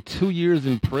facing up to 2 years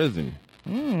in prison.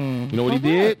 You know what he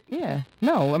did? Yeah.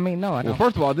 No, I don't. Well,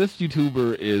 first of all, this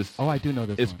YouTuber is... Oh, I do know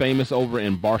this is famous over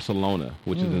in Barcelona,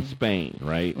 which is in Spain,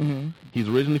 right? Mm-hmm. He's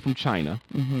originally from China.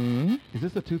 Mm-hmm. Is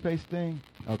this a toothpaste thing?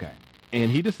 Okay.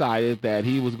 And he decided that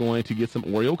he was going to get some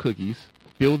Oreo cookies,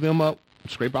 fill them up,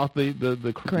 scrape out the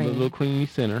little creamy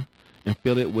center, and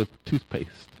fill it with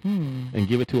toothpaste. And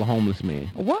give it to a homeless man.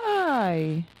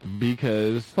 Why?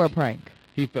 Because for a prank.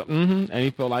 He felt and he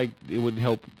felt like it would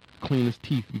help clean his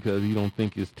teeth, because he don't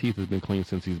think his teeth has been clean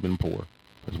since he's been poor.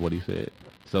 That's what he said.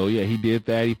 So yeah, he did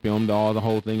that. He filmed the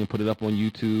whole thing and put it up on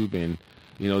YouTube, and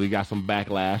he got some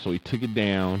backlash, so he took it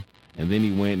down, and then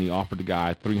he went and he offered the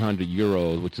guy 300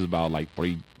 euros, which is about like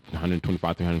 $325,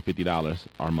 $350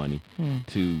 our money,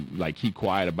 to like keep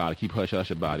quiet about it, keep hush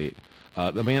hush about it.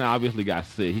 The man obviously got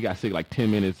sick. He got sick like 10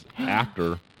 minutes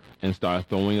after and started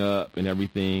throwing up and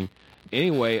everything.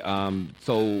 Anyway,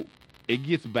 so it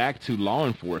gets back to law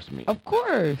enforcement. Of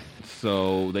course.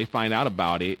 So they find out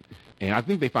about it, And I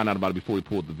think they found out about it before he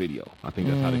pulled the video. I think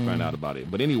that's how they found out about it.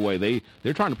 But anyway,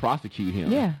 they're trying to prosecute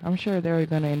him. Yeah, I'm sure they're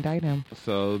going to indict him.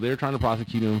 So they're trying to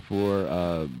prosecute him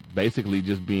for basically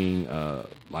just being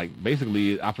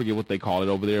basically, I forget what they call it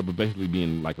over there, but basically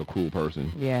being like a cruel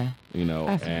person. Yeah. You know,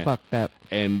 that's fucked up.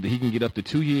 And he can get up to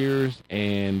 2 years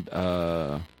and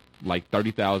like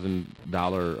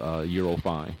 $30,000 euro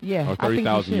fine. Yeah, or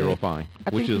 30,000 euro fine,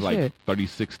 which is like should.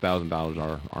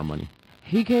 $36,000 our money.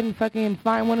 He couldn't fucking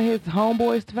find one of his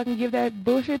homeboys to fucking give that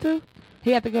bullshit to?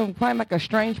 He had to go find like a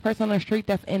strange person on the street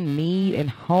that's in need and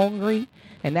hungry,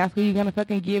 and that's who you're going to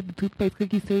fucking give the toothpaste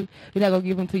cookies to? You're not going to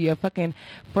give them to your fucking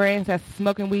friends that's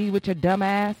smoking weed with your dumb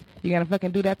ass? You're going to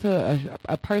fucking do that to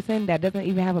a person that doesn't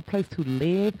even have a place to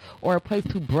live or a place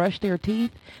to brush their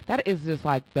teeth? That is just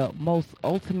like the most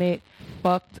ultimate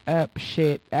fucked up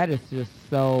shit. That is just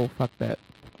so fucked up.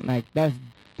 Like, that's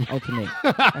ultimate.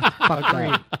 That's fucked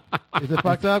up. Is it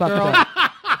fucked up, girl?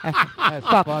 That's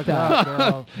fucked up,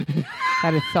 girl.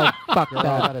 That is so fucked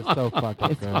up. That is so fucked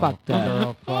up. It's fucked up.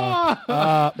 Girl, fucked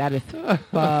up. That is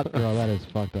fucked. Girl, that is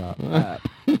fucked up.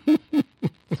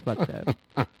 It's fucked up.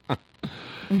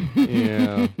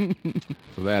 Yeah.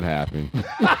 So that happened.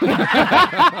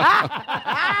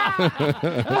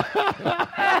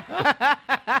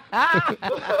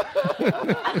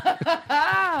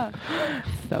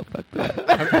 So fucked up.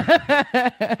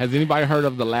 Has anybody heard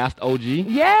of The Last OG?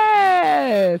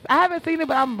 Yes. I haven't seen it,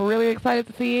 but I'm really excited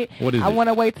to see it. What is it? I want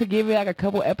to wait to give it like a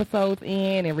couple episodes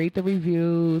in and read the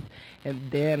reviews, and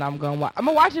then I'm going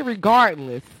to watch it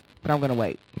regardless, but I'm going to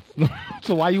wait.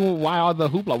 So why all the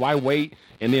hoopla? Why wait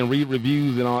and then read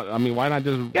reviews and all? I mean, why not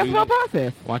just That's my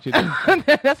process. watch it?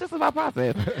 That's just my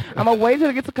process. I'm going to wait till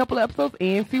it gets a couple of episodes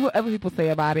in, see what other people say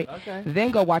about it,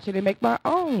 then go watch it and make my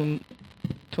own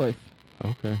choice.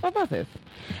 Okay. My process.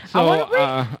 So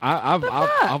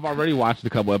I've already watched a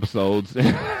couple episodes. What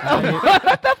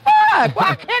the fuck?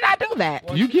 Why can't I do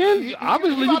that? You can.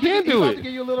 Obviously, you can do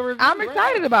it. I'm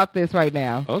excited about this right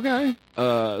now. Okay.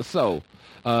 So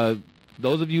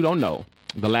those of you who don't know,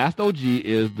 The Last OG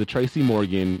is the Tracy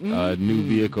Morgan new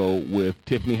vehicle with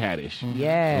Tiffany Haddish.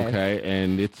 Yes. Okay,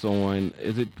 and it's on.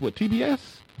 Is it what TBS?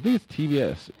 I think it's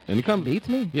TBS. And it comes. Beats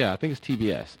me. Yeah, I think it's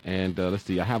TBS. And let's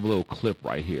see. I have a little clip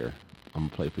right here. I'm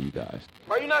gonna play for you guys.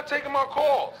 Why you not taking my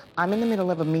calls? I'm in the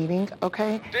middle of a meeting,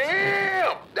 okay?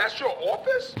 Damn! That's your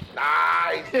office?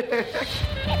 Nice!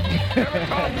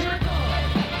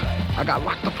 I got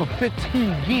locked up for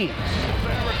 15 years.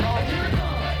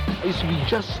 I used to be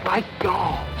just like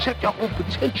y'all. Check your own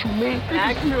potential, man.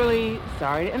 Actually,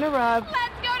 sorry to interrupt.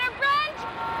 Let's go to brunch.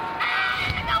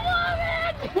 Ah, the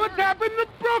woman! What happened to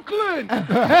Brooklyn?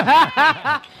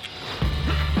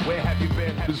 Where have you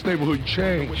been? This neighborhood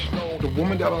changed. The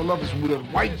woman that I love is with a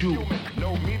white dude.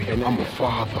 And I'm a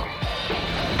father.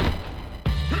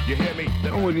 You hear me?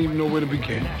 I wouldn't even know where to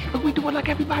begin. But we do it like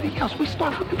everybody else. We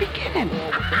start from the beginning.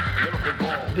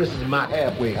 This is my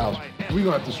halfway house. We're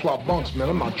gonna have to swap bunks, man.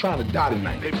 I'm not trying to die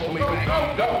tonight.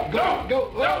 Go.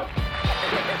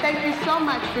 Thank you so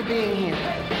much for being here.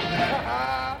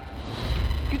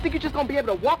 You think you're just gonna be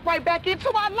able to walk right back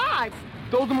into our lives?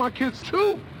 Those are my kids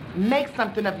too. Make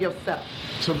something of yourself.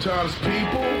 Sometimes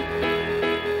people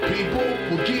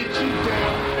will get you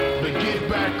down, but get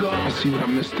back up. I see what I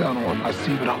missed out on. I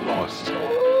see what I lost.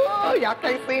 Oh, y'all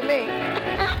can't see me.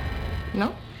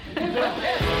 No? Ladies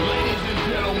and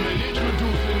gentlemen,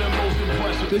 introducing the most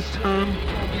impressive. This time,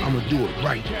 I'm gonna do it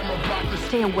right.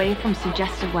 Stay away from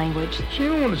suggestive language. She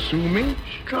don't want to sue me.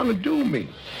 She's trying to do me.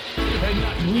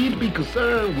 You need to be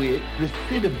concerned with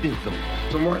recidivism.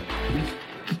 Some what?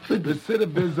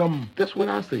 Recidivism. That's what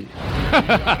I say.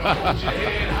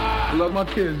 I love my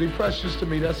kids. They're precious to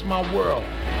me. That's my world.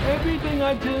 Everything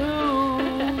I do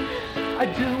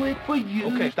it for you.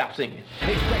 Okay, stop singing.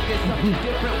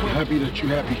 Happy that you're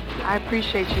happy. I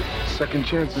appreciate you. Second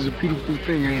chance is a beautiful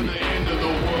thing, ain't it?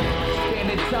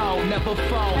 Stand tall, never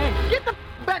fall. Hey, get the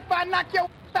back by knock your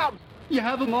out. You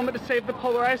have a moment to save the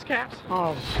polarized caps?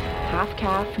 Oh, half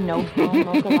calf, no foam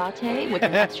mocha latte with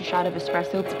an extra shot of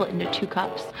espresso split into 2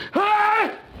 cups.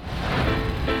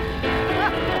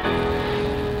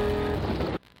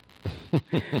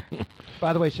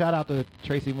 By the way, shout out to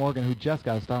Tracy Morgan, who just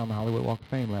got a star on the Hollywood Walk of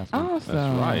Fame last week. Awesome.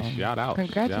 That's right. Shout out.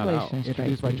 Congratulations.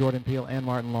 Introduced by Jordan Peele and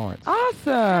Martin Lawrence.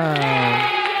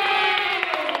 Awesome.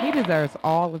 He deserves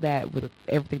all of that with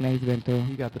everything that he's been through.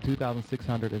 He got the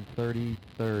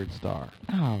 2,633rd star.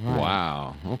 Oh, right.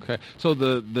 Wow. Okay. So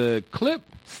the clip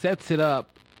sets it up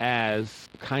as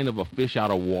kind of a fish out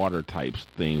of water type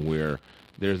thing where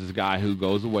there's this guy who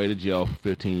goes away to jail for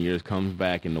 15 years, comes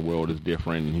back, and the world is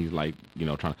different, and he's like,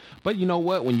 trying. But you know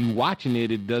what? When you're watching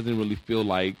it, it doesn't really feel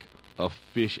like a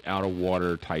fish out of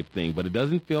water type thing, but it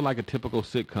doesn't feel like a typical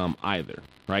sitcom either,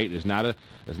 right? It's not a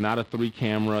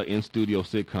 3-camera in studio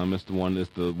sitcom. It's the one that's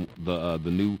the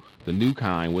new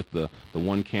kind with the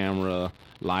 1-camera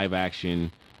live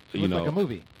action. Looks like a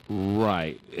movie,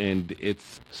 right? And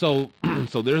it's so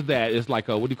there's that. It's like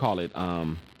a, what do you call it?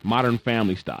 Modern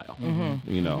Family style,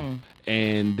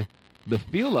 and the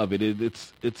feel of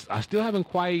it's I still haven't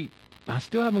quite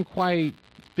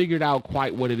figured out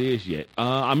quite what it is yet.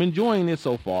 I'm enjoying it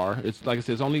so far. It's like I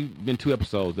said, it's only been 2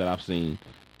 episodes that I've seen.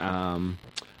 I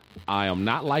am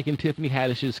not liking Tiffany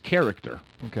Haddish's character.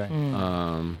 Okay.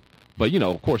 But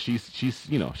of course she's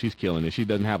killing it. She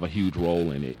doesn't have a huge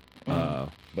role in it.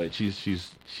 But she's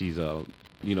at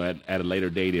a later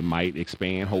date it might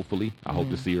expand. Hopefully, I hope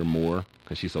to see her more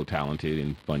because she's so talented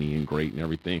and funny and great and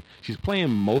everything. She's playing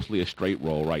mostly a straight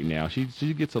role right now. She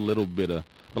gets a little bit of,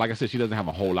 but like I said, she doesn't have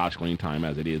a whole lot of screen time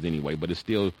as it is anyway. But it's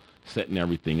still setting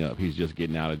everything up. He's just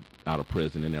getting out of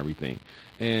prison and everything,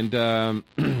 and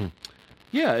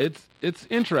yeah, it's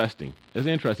interesting. It's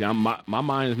interesting. My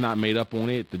mind is not made up on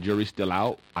it. The jury's still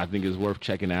out. I think it's worth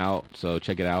checking out. So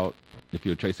check it out if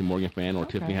you're a Tracy Morgan fan or a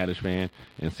Tiffany Haddish fan,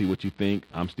 and see what you think.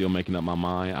 I'm still making up my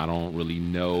mind. I don't really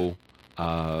know.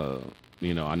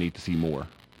 I need to see more.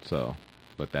 So,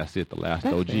 but that's it. The Last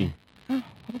OG. Oh,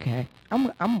 okay.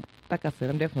 I'm like I said,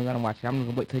 I'm definitely gonna watch it. I'm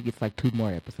gonna wait till it gets like 2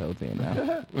 more episodes in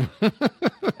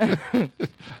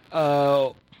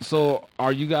now. So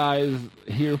are you guys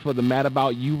here for the Mad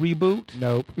About You reboot?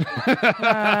 Nope.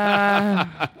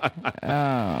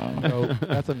 Nope.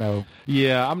 That's a no.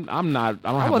 Yeah, I'm not.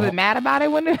 I wasn't mad about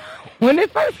it when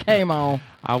it first came on.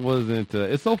 I wasn't.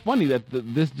 It's so funny that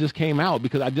this just came out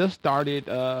because I just started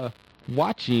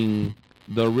watching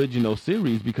the original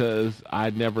series because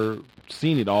I'd never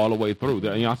seen it all the way through.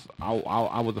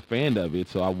 I was a fan of it,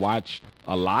 so I watched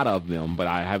a lot of them, but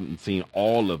I haven't seen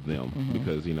all of them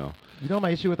because You know what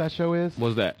my issue with that show is?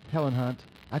 What's that? Helen Hunt.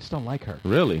 I just don't like her.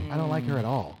 Really? I don't like her at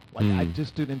all. Like I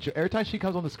just didn't enjoy. Every time she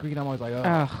comes on the screen, I'm always like,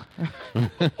 oh.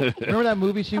 Remember that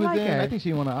movie she was in? Her. I think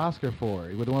she won an Oscar for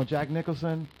it with the one with Jack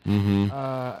Nicholson. Mm-hmm.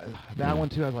 That one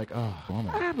too. I was like, oh,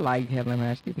 woman. I like Helen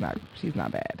Hunt. She's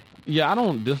not bad. Yeah, I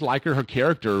don't dislike her. Her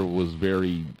character was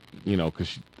very,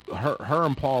 because her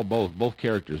and Paul both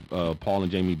characters, Paul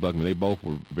and Jamie Buckman, they both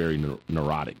were very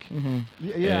neurotic. Mm-hmm.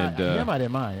 Yeah, and, him I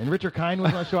didn't mind. And Richard Kind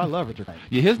was on the show. I love Richard Kind.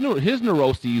 Yeah, his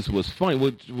neuroses was funny,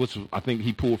 which I think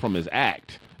he pulled from his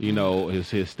act,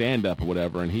 his stand up or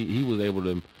whatever, and he was able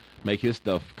to make his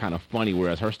stuff kind of funny,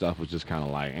 whereas her stuff was just kind of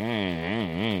like,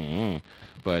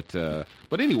 But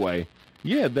anyway.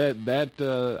 Yeah, I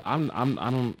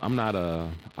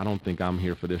don't think I'm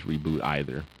here for this reboot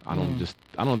either.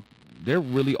 They're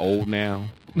really old now.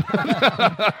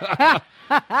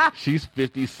 She's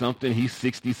 50-something, he's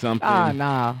 60-something. Oh,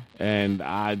 no. And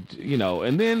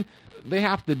and then they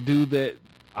have to do that.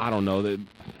 I don't know.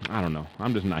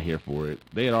 I'm just not here for it.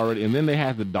 They had already, and then they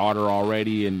had the daughter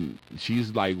already, and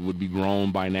she's like would be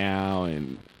grown by now,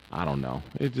 and I don't know.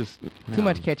 It's just too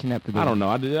much catching up to do. I don't know.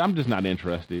 I'm just not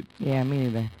interested. Yeah, me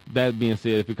neither. That being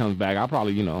said, if it comes back, I'll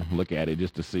probably look at it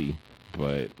just to see.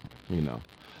 But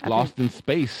Lost in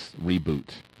Space reboot.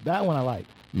 That one I like.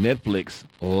 Netflix,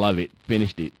 love it.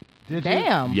 Finished it. Did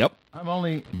Damn. You? Yep. I'm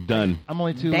only done. I'm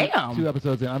only two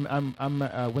episodes in.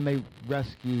 I'm when they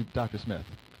rescued Dr. Smith.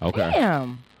 Okay.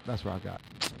 Damn. That's what I've got.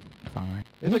 Fine.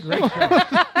 It's a great show.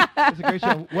 It's a great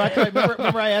show. Well,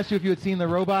 remember I asked you if you had seen the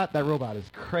robot? That robot is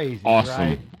crazy. Awesome.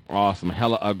 Right? Awesome.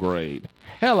 Hella upgrade.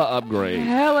 Hella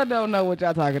don't know what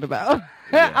y'all talking about.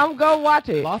 Yeah. I'm gonna watch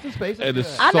it. Lost in Space. It is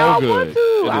so I know good. I want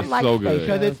to. I like so good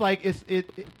because it's like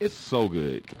it's so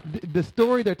good. The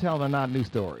story they're telling are not new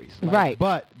stories, right?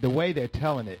 But the way they're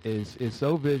telling it is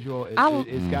so visual.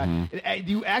 It's got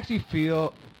you actually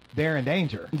feel they're in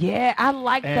danger. Yeah, I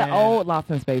like the old Lost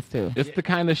in Space too. It's the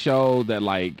kind of show that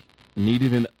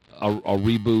needed a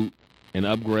reboot, an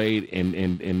upgrade,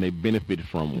 and they benefited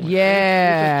from one.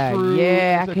 Yeah,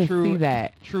 I can see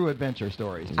that. True adventure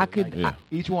stories.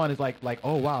 Each one is like,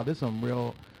 oh wow, this is some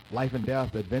real life and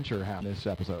death adventure happening in this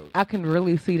episode. I can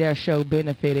really see their show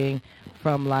benefiting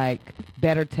from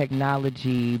better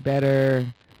technology, better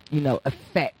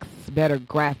effects, better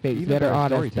graphics, even better all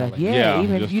that stuff. Yeah,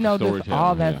 even just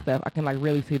all that yeah. stuff. I can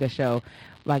really see the show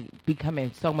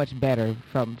becoming so much better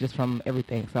from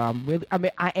everything. So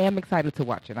I am excited to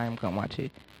watch it. I am gonna watch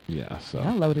it. Yeah. So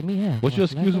that loaded me in. What's your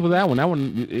excuse for that one? That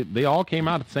one they all came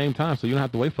out at the same time, so you don't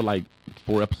have to wait for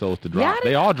 4 episodes to drop.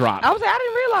 They all dropped. I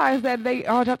didn't realize that they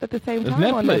all dropped at the same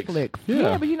time on Netflix.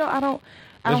 Yeah, but I don't.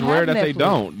 It's rare that they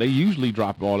don't. They usually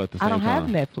drop all at the same time. I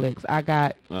don't have Netflix. I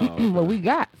got what we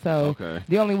got. So Okay.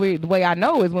 the way I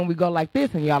know is when we go like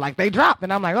this and y'all like they dropped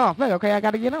and I'm like, oh fuck, okay, I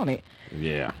got to get on it.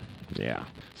 Yeah.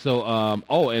 So,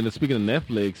 and speaking of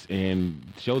Netflix and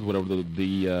shows, whatever,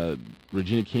 the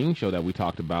Regina King show that we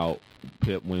talked about,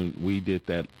 Pip, when we did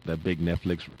that big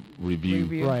Netflix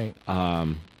review. Right.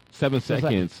 7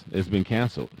 Seconds has been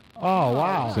canceled. Oh,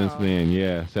 wow. Since then,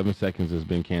 yeah, 7 Seconds has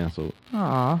been canceled.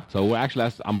 Aw. So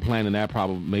I'm planning that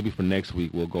probably maybe for next week.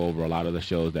 We'll go over a lot of the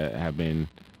shows that have been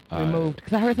removed.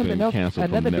 Because I heard something else.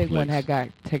 Another big one had got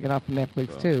taken off of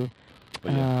Netflix too.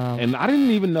 Yeah. And I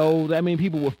didn't even know that many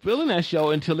people were feeling that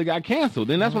show until it got canceled.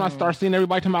 Then that's when I started seeing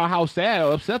everybody talking about how sad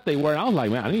or upset they were. And I was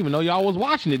like, man, I didn't even know y'all was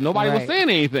watching it. Nobody was saying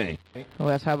anything. Well,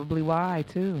 that's probably why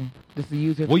too. Just to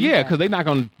use it. Well, yeah, because they're not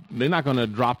gonna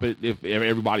drop it if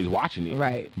everybody's watching it.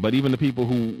 Right. But even the people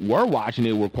who were watching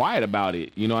it were quiet about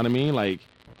it. You know what I mean? Like,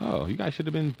 oh, you guys should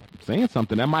have been saying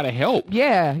something that might have helped.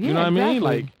 Yeah. You know what I mean?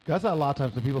 Like, that's a lot of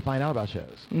times when people find out about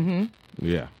shows. Mm-hmm.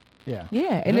 Yeah.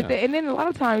 Yeah, and then a lot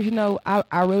of times,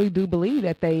 I really do believe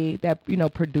that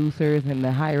producers and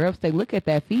the higher ups, they look at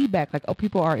that feedback like, oh,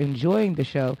 people are enjoying the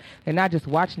show. They're not just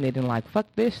watching it and like, fuck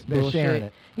this They're bullshit. sharing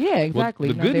it. Yeah, exactly.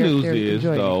 Well, the good news is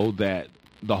though that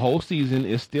the whole season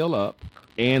is still up,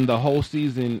 and the whole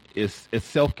season is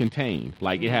self-contained.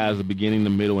 Like it has a beginning, the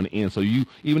middle, and the end. So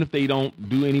even if they don't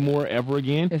do any more ever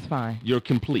again, it's fine. You're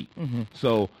complete. Mm-hmm.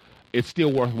 So it's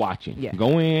still worth watching. Yeah.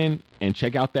 Go in and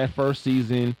check out that first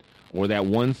season. Or that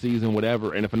one season,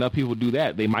 whatever, and if enough people do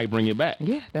that, they might bring it back.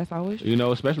 Yeah, that's always.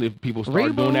 Especially if people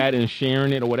start doing that and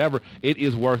sharing it or whatever, it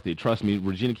is worth it. Trust me,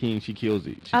 Regina King, she kills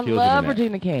it. I love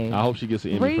Regina King. I hope she gets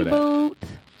an Emmy for that. Reboot.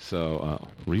 So,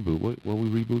 reboot. What are we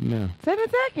rebooting now? 7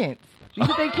 Seconds. You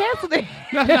said they canceled it.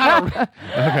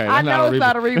 I know it's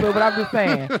not a reboot, but I'm just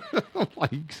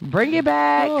saying. Bring it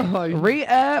back.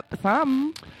 Re-up.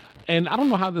 Something. And I don't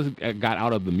know how this got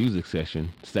out of the music section.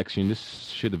 This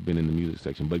should have been in the music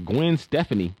section. But Gwen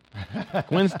Stefani,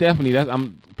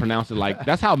 I'm pronouncing like,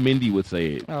 that's how Mindy would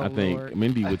say it. I think Lord.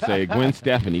 Mindy would say Gwen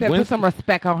Stefani. Put some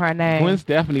respect on her name. Gwen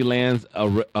Stefani lands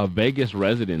a Vegas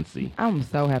residency. I'm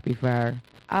so happy for her.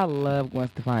 I love Gwen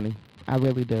Stefani. I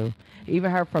really do.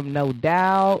 Even her from No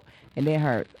Doubt, and then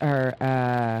her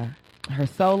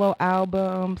solo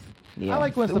albums. Yeah. I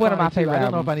like Gwen Stefani. One of my favorite I don't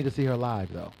albums. know if I need to see her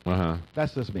live though.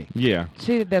 That's just me. Yeah.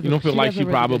 She doesn't. You don't feel like she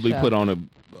really probably put on a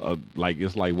like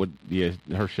it's like what? Yeah,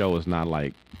 her show is not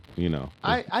like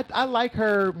I like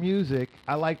her music.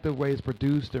 I like the way it's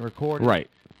produced and recorded. Right.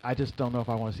 I just don't know if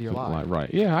I want to see her live.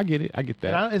 Right. Yeah, I get it. I get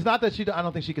that. And it's not that I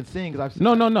don't think she can sing because I've seen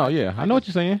No. Yeah, I know what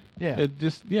you're saying. Yeah. It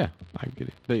just I get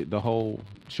it. The whole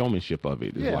showmanship of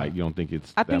it is like you don't think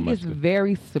it's. I think it's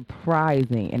very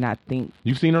surprising, and I think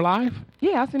you've seen her live.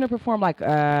 Yeah, I've seen her perform like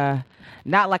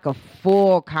not like a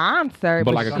full concert,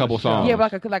 but like a couple songs. Yeah,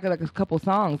 but like a couple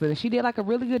songs, and she did like a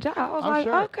really good job. I was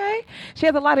okay. She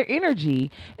has a lot of energy,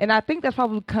 and I think that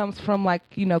probably comes from like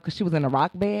because she was in a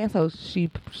rock band, so she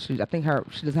I think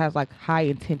she just has like high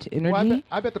intention energy. Well,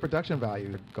 I bet the production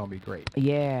value is gonna be great.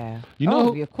 Yeah,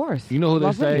 of course. You know who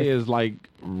they say is like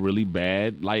really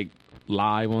bad, like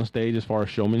live on stage as far as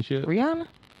showmanship? Rihanna.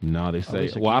 No, they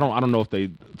say. Well, I don't know if they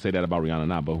say that about Rihanna or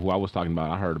not, but who I was talking about,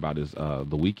 I heard about is The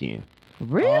Weeknd.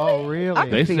 Really? Oh, really?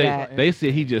 They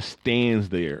say he just stands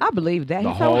there. I believe that. The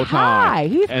He's whole so high.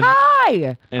 time. He's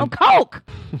high on coke.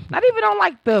 Not even on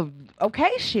like the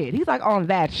okay shit. He's like on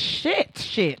that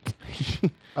shit.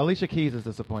 Alicia Keys is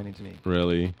disappointing to me.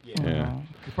 Really? Yeah.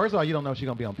 First of all, you don't know if she's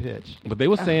gonna be on pitch. But they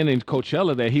were saying in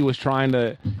Coachella that he was trying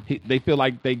to. They feel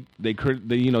like they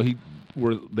critiqued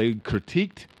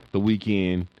The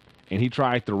Weeknd, and he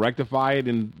tried to rectify it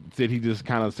and said he just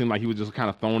kind of seemed like he was just kind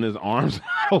of throwing his arms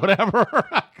or whatever.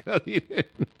 So they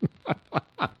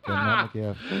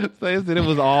said it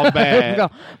was all bad.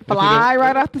 Fly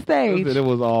right off the stage. They said it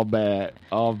was all bad.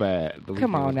 All bad.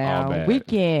 Come on now.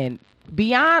 Weeknd.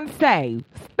 Beyonce,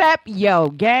 step your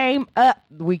game up,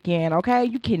 Weeknd, okay?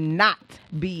 You cannot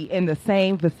be in the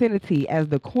same vicinity as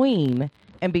the queen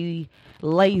and be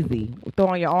lazy,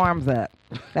 throwing your arms up.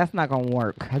 That's not going to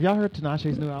work. Have y'all heard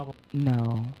Tinashe's new album?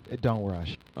 No. Don't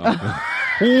rush.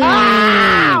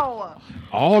 Ow!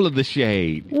 All of the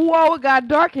shade. Whoa, it got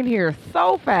dark in here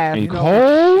so fast. And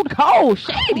cold? Cold,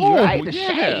 shady, right? The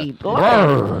shade.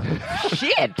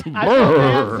 Shit.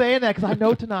 I'm saying that because I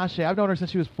know Tinashe. I've known her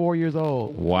since she was 4 years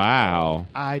old. Wow.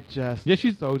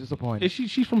 She's so disappointed.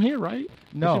 She's from here, right?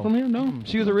 No. Is she from here? No.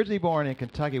 She was originally born in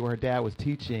Kentucky where her dad was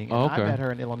teaching. And I met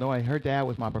her in Illinois. Her dad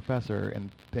was my professor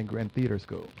in theater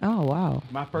school. Oh, wow.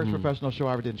 My first professional show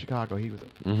I ever did in Chicago, he was in.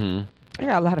 Mm-hmm. I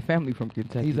got a lot of family from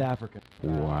Kentucky. He's African.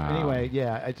 Wow. Anyway,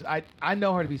 yeah, I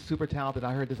know her to be super talented.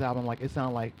 I heard this album, like, it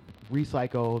sounded like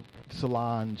recycled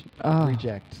Solange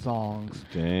reject songs.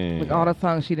 Dang. With all the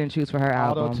songs she didn't choose for her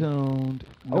album. Auto-tuned,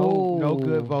 no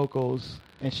good vocals,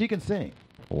 and she can sing.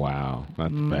 Wow,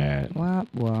 that's bad. Wop,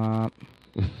 wop.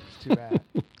 It's too bad.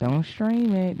 Don't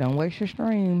stream it. Don't waste your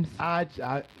streams.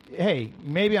 Hey,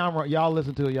 maybe I'm wrong. Y'all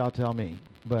listen to it. Y'all tell me.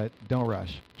 But don't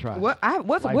rush. Trust. What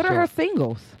are her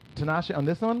singles? Tinashe on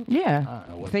this one? Yeah.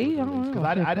 See, because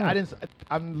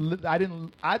I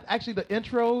didn't. Actually, the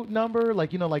intro number,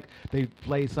 like, you know, like they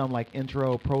play some like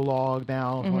intro prologue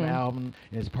now on an album,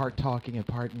 and it's part talking and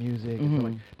part music. And so,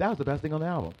 like, that was the best thing on the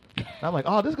album. I'm like,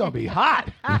 oh, this is gonna be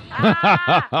hot.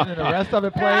 And then the rest of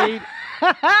it played.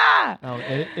 No,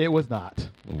 it was not.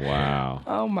 Wow.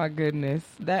 Oh my goodness.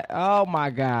 Oh my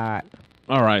God.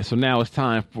 All right, so now it's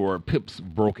time for Pip's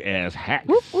broke ass hacks.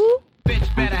 Whoop, whoop.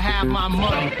 Bitch better have my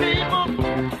money. People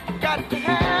got to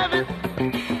have it.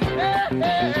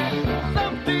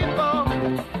 Some people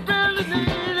really need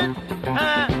it.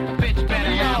 Bitch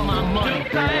better have my money.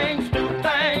 Do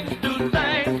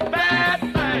things, bad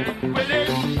things with it.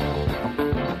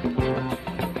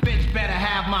 Bitch better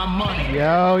have my money.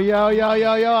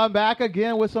 Yo, I'm back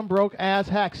again with some broke ass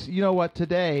hacks. You know what?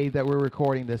 Today that we're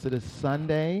recording this, it is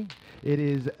Sunday. It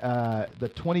is the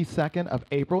 22nd of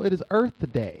April. It is Earth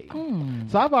Day.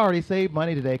 So I've already saved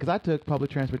money today because I took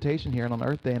public transportation here, and on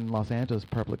Earth Day in Los Angeles,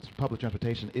 public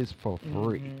transportation is for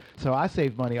free. So I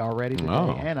saved money already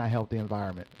today, and I helped the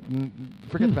environment.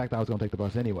 Forget the fact that I was going to take the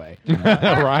bus anyway.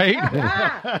 Right?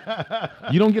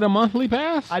 You don't get a monthly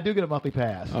pass? I do get a monthly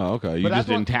pass. Oh, okay. You just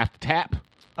didn't tap?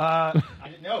 I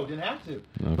didn't have to.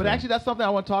 Okay. But actually, that's something I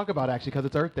want to talk about, actually, because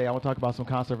it's Earth Day. I want to talk about some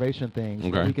conservation things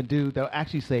that we can do that will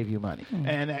actually save you money.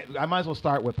 And I might as well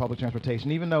start with public transportation.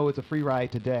 Even though it's a free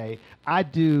ride today, I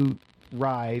do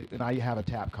ride, and I have a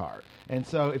tap card. And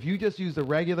so if you just use the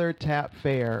regular tap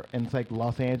fare, and it's like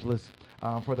Los Angeles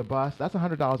for the bus, that's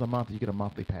 $100 a month. You get a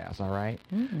monthly pass, all right?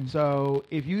 So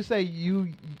if you say you,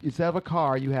 instead of a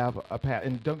car, you have a pass,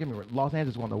 and don't get me wrong, Los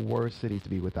Angeles is one of the worst cities to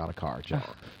be without a car, Joe.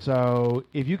 So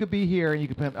if you could be here and you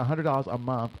could spend $100 a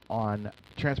month on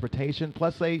transportation,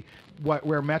 plus say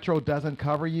where Metro doesn't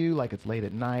cover you, like it's late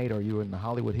at night or you're in the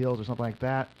Hollywood Hills or something like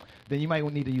that, then you might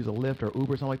need to use a Lyft or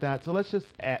Uber or something like that. So let's just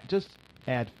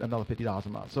add another $50 a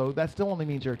month. So that still only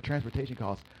means your transportation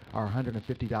costs are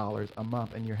 $150 a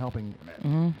month, and you're helping.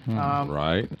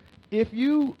 Right. If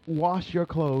you wash your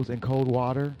clothes in cold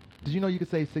water, did you know you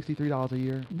could save $63 a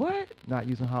year? What? Not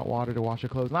using hot water to wash your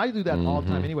clothes. And I do that all the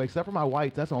time anyway, except for my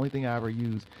whites. That's the only thing I ever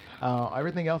use.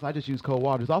 Everything else, I just use cold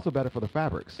water. It's also better for the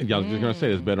fabrics. Yeah, I was just going to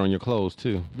say it's better on your clothes,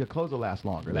 too. Your clothes will last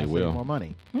longer. They That will. saves more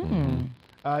money.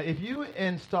 If you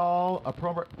install a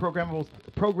programmable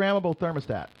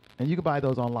thermostat, and you can buy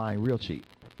those online real cheap,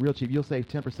 you'll save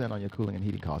 10% on your cooling and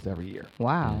heating costs every year.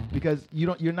 Wow. Because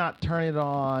you're not turning it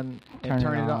on and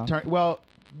turning it off. Well,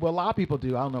 a lot of people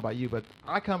do. I don't know about you, but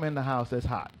I come in the house, it's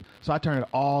hot. So I turn it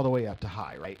all the way up to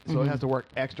high, right? So it has to work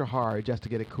extra hard just to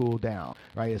get it cooled down,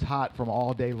 right? It's hot from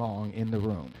all day long in the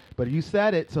room. But if you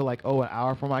set it to like, an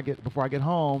hour before I get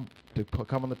home to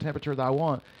come on the temperature that I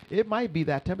want, it might be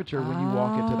that temperature when you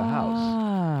walk into the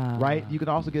house, right? You can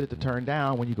also get it to turn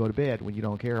down when you go to bed when you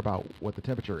don't care about what the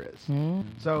temperature is.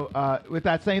 So with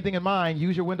that same thing in mind,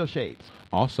 use your window shades.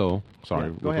 Also,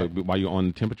 sorry, go ahead. while you're on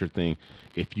the temperature thing,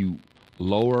 if you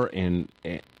lower and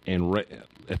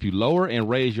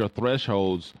raise your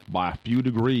thresholds by a few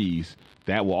degrees,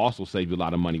 that will also save you a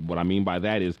lot of money. What I mean by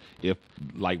that is, if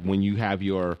like when you have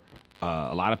your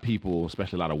a lot of people,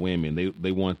 especially a lot of women,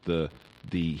 they want the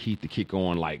heat to kick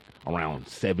on like around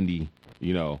 70,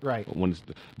 right?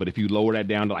 But if you lower that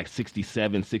down to like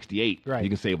 67, 68, right, you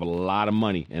can save a lot of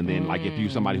money. And then like if you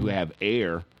somebody who have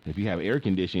air, if you have air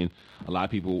conditioning, a lot of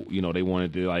people, they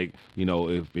wanted to like,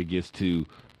 if it gets to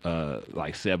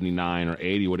like 79 or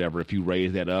 80 or whatever, if you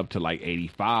raise that up to like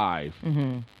 85,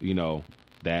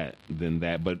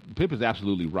 but Pip is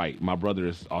absolutely right. My brother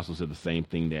has also said the same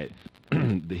thing, that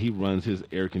he runs his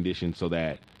air conditioning so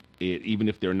that even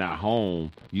if they're not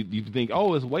home, you think,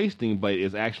 it's wasting, but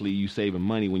it's actually you saving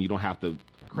money when you don't have to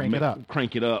crank it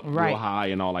up right, real high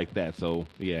and all like that. So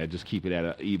yeah, just keep it at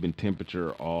an even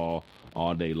temperature all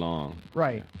all day long.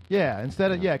 Right. Yeah.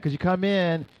 Instead of because you come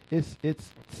in, it's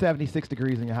 76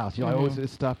 degrees in your house. You're like,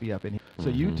 it's stuffy up in here. So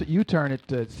you turn it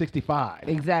to 65.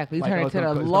 Exactly. You like, turn it to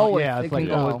the lowest. Yeah, it's like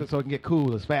so it can get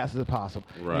cool as fast as possible.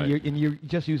 Right. And you're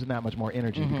just using that much more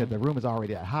energy because the room is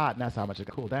already that hot, and that's how much it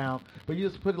can cool down. But you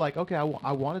just put it like, okay,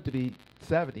 I want it to be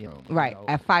 70. Right,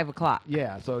 at 5 o'clock.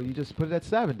 Yeah, so you just put it at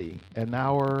 70 an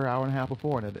hour and a half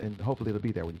before, and hopefully it'll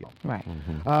be there when you go. Right.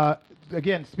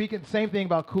 Again, same thing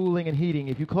about cooling and heating.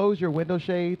 If you close your window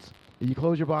shades, you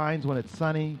close your blinds when it's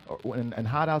sunny and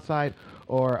hot outside,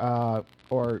 or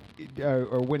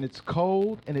when it's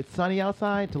cold and it's sunny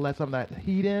outside, to let some of that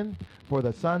heat in for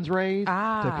the sun's rays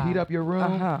to heat up your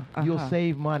room, you'll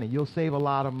save money. You'll save a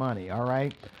lot of money, all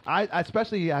right? I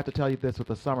especially have to tell you this with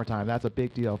the summertime. That's a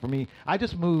big deal for me. I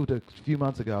just moved a few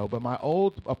months ago, but my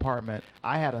old apartment,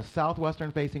 I had a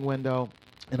southwestern-facing window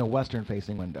and a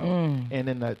western-facing window.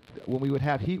 And when we would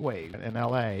have heat wave in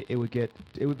LA, it would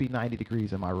be 90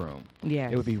 degrees in my room.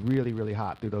 Yes. It would be really, really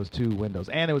hot through those two windows.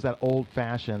 And it was that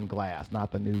old-fashioned glass,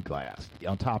 not the new glass,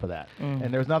 on top of that.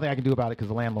 And there was nothing I could do about it because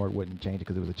the landlord wouldn't change it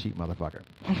because it was a cheap motherfucker.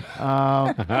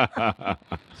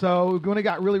 So when it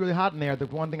got really, really hot in there, the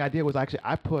one thing I did was I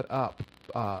put up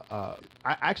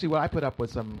what I put up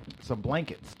was some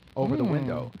blankets over the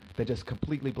window that just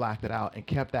completely blacked it out and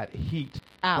kept that heat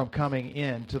from coming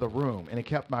into the room, and it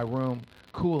kept my room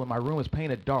cool. And my room was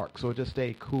painted dark, so it just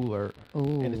stayed cooler,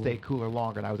 and it stayed cooler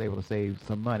longer, and I was able to save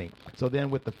some money. So then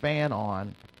with the fan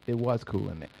on, it was cool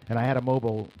in there, and I had a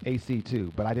mobile AC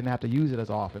too, but I didn't have to use it as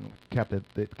often. Kept it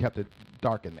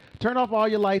dark in there. Turn off all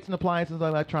your lights and appliances and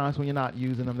electronics when you're not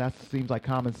using them. That seems like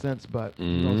common sense, but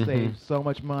you're going to save so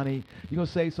much money. You're going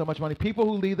to save so much money. People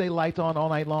who leave their lights on all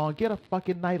night long, get a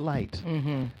fucking night light.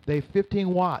 They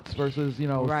 15 watts versus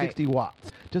 60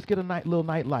 watts. Just get a little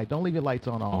night light. Don't leave your lights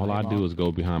on all night long. All I do is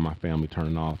go behind my family,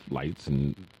 turning off lights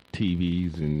and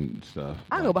TVs and stuff.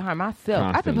 I go behind myself.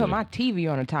 Constantly. I have to put my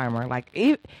TV on a timer. Like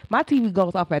my TV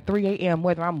goes off at 3 a.m.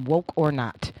 whether I'm woke or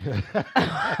not.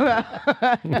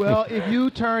 Well, if you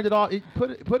turned it off,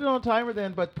 put it on a timer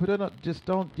then. But put it on. Just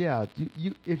don't. Yeah.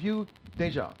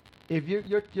 Deja. If your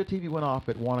TV went off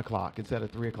at 1 o'clock instead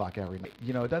of 3 o'clock every night,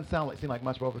 it doesn't seem like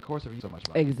much, but over the course of a year, so much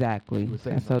money. Exactly.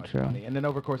 That's so true. Money. And then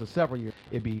over the course of several years,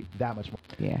 it'd be that much more.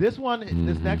 Yeah. This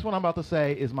next one I'm about to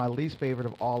say is my least favorite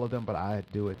of all of them, but I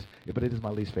do it. But it is my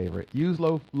least favorite. Use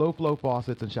low flow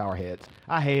faucets and shower heads.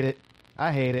 I hate it.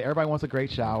 Everybody wants a great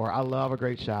shower. I love a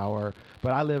great shower,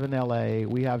 but I live in LA.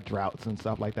 We have droughts and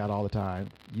stuff like that all the time.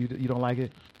 You don't like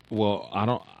it? Well, I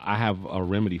don't. I have a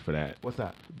remedy for that. What's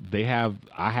that?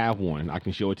 I have one. I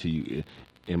can show it to you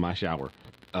in my shower,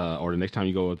 or the next time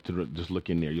you go to just look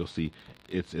in there, you'll see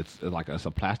it's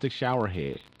a plastic shower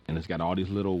head, and it's got all these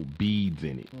little beads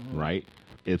in it. Right?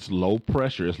 It's low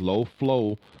pressure. It's low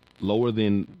flow, lower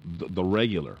than the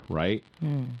regular. Right?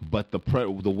 But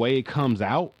the way it comes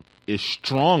out is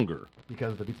stronger.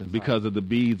 Because of the beads inside. Because of the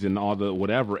beads and all the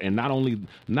whatever, and not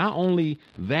only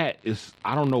that is,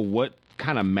 I don't know what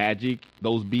kind of magic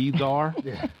those beads are,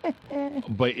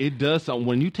 but it does something.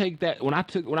 When you take that, when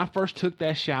I first took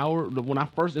that shower, when I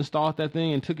first installed that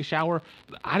thing and took a shower,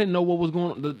 I didn't know what was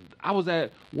going on. I was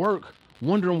at work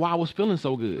wondering why I was feeling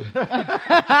so good.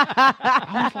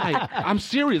 I was like, I'm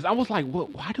serious. I was like,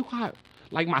 why do I,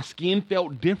 like, my skin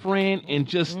felt different and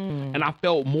just, and I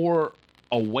felt more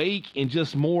awake and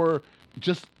just more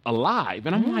just alive.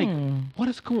 And I'm like, what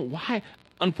is going, why?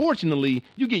 Unfortunately,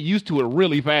 you get used to it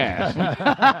really fast.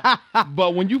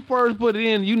 But when you first put it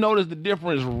in, you notice the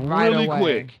difference really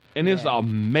quick. And it's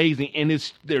amazing. And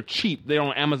they're cheap. They're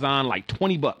on Amazon like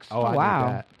 $20. Oh, wow.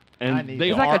 That. And they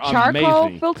it's are like a charcoal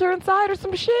amazing. filter inside or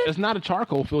some shit? It's not a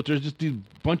charcoal filter. It's just these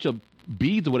bunch of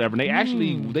beads or whatever. And they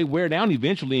actually, they wear down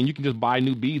eventually, and you can just buy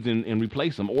new beads and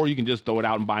replace them. Or you can just throw it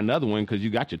out and buy another one because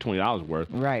you got your $20 worth.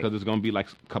 Right. Because it's going to be like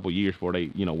a couple years before they,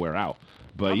 wear out.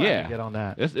 But I'm yeah, get on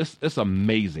that. It's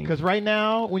amazing. Because right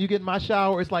now, when you get in my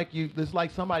shower, it's like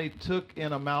somebody took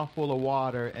in a mouthful of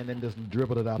water and then just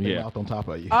dribbled it out their mouth on top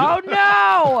of you. Oh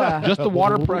no! Just the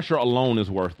water pressure alone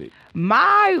is worth it.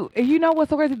 You know what's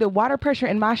so crazy? The water pressure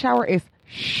in my shower is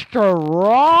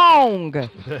strong.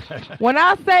 When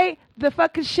I say the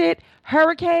fucking shit,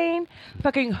 hurricane,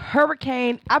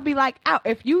 I'd be like, ow.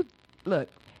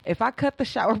 If I cut the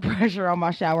shower pressure on my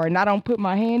shower and I don't put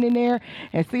my hand in there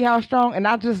and see how strong, and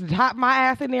I just hop my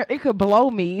ass in there, it could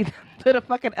blow me to the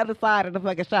fucking other side of the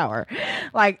fucking shower.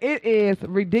 Like, it is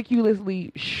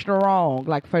ridiculously strong,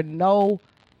 like, for no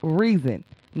reason.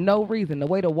 The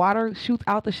way the water shoots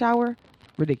out the shower,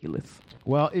 ridiculous.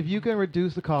 Well, if you can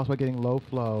reduce the cost by getting low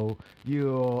flow,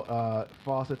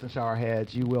 faucets and shower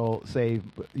heads, you will save.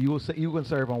 You can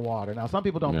save on water. Now, some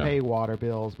people don't pay water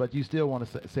bills, but you still want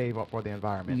to save up for the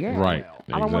environment. Yeah, right.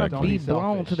 I don't want to be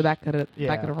blown to the back of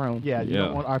the room. Yeah, you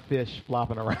don't want our fish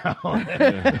flopping around.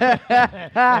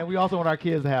 And we also want our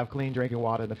kids to have clean drinking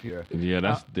water in the future. Yeah,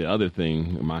 that's the other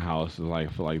thing in my house. Is I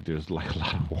feel like there's like a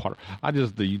lot of water.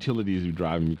 The utilities are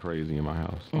driving me crazy in my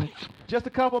house. Just a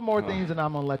couple more things, and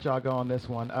I'm gonna let y'all go on this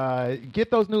one.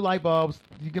 Get those new light bulbs.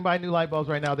 You can buy new light bulbs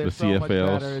right now. They're so much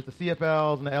better. The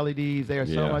CFLs and the LEDs. They are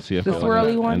so much. CFLs the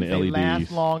swirly ones. And the LEDs. They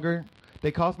last longer. They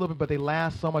cost a little bit, but they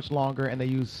last so much longer, and they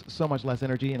use so much less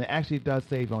energy, and it actually does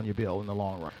save on your bill in the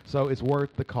long run. So it's worth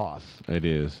the cost. It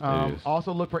is.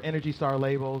 Also look for Energy Star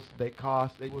labels. They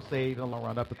will save in the long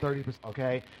run up to 30%.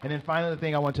 Okay. And then finally, the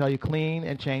thing I want to tell you: clean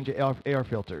and change your air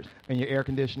filters and your air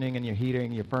conditioning and your heating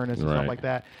and your furnace and stuff like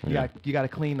that. You got to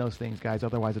clean those things, guys.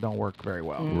 Otherwise, it don't work very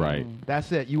well. Right.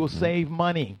 That's it. You will save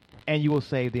money and you will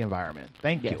save the environment.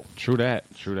 Thank you. True that.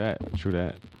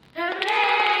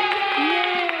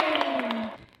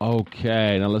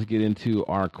 Okay, now let's get into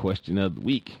our question of the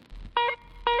week.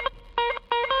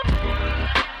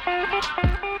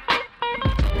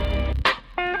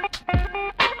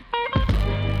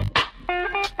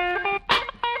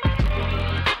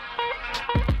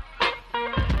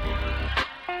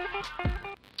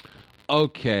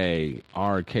 Okay,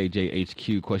 our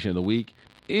KJHQ question of the week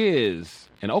is: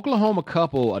 an Oklahoma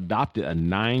couple adopted a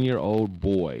 9-year-old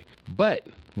boy, but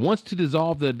wants to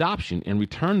dissolve the adoption and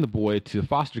return the boy to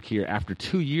foster care after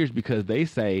 2 years because they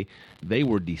say they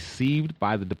were deceived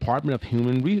by the Department of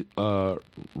Human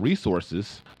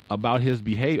Resources about his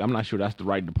behavior. I'm not sure that's the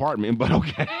right department, but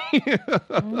okay.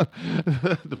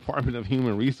 Department of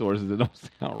Human Resources, it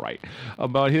don't sound right.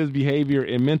 About his behavior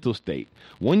and mental state.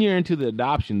 1 year into the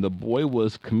adoption, the boy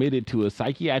was committed to a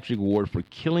psychiatric ward for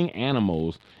killing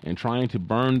animals and trying to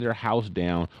burn their house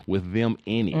down with them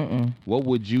in it. What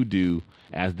would you do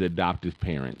as the adoptive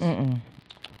parents?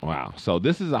 Wow. So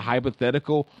this is a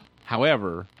hypothetical.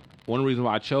 However, one reason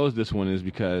why I chose this one is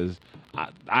because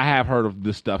I have heard of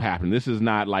this stuff happen. This is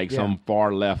not like some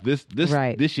far left. This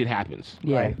shit happens.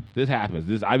 Yeah. Right. This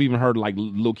happens. I've even heard like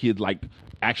little kids like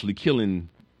actually killing,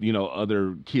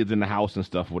 other kids in the house and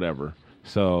stuff, whatever.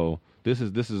 So this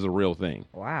is a real thing.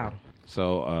 Wow.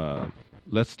 So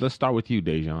let's start with you,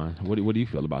 Dejan. What do you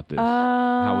feel about this?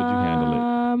 How would you handle it?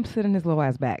 I'm sitting his little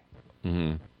ass back.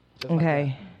 Mm-hmm.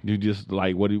 Okay. You just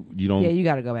like you don't? Yeah, you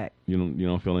got to go back. You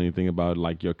don't feel anything about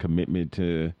like your commitment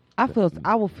to?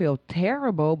 I will feel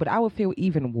terrible, but I would feel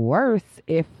even worse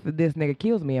if this nigga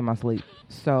kills me in my sleep.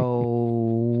 So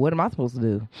what am I supposed to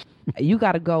do? You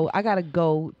got to go. I got to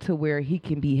go to where he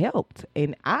can be helped,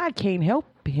 and I can't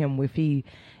help him if he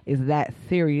is that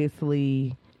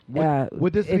seriously.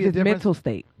 Would this be his mental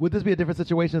state? Would this be a different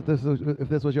situation if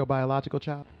this was your biological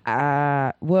child?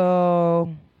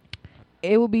 Well,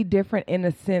 it would be different in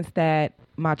the sense that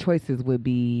my choices would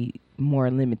be more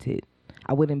limited.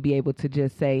 I wouldn't be able to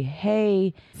just say,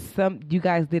 "Hey, you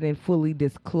guys didn't fully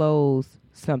disclose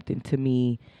something to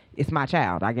me. It's my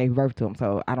child. I gave birth to him,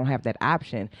 so I don't have that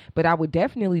option." But I would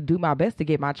definitely do my best to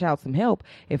get my child some help.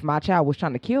 If my child was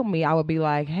trying to kill me, I would be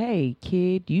like, "Hey,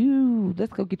 kid,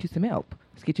 let's go get you some help.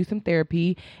 Let's get you some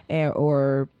therapy,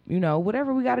 or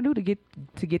whatever we got to do to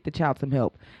get the child some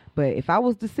help." But if I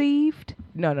was deceived,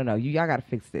 no, y'all got to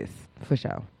fix this for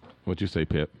sure. What you say,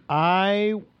 Pip?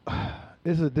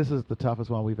 This is the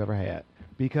toughest one we've ever had,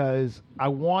 because I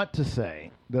want to say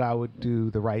that I would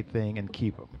do the right thing and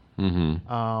keep him.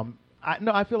 Mm-hmm.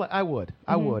 I feel like I would.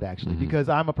 I would actually, because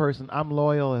I'm a person. I'm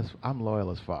loyal as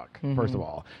fuck. First of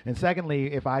all, and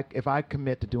secondly, if I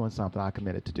commit to doing something, I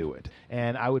committed to do it.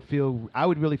 And I would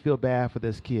really feel bad for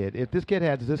this kid if this kid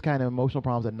has this kind of emotional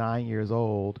problems at 9 years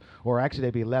old, or actually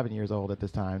they'd be 11 years old at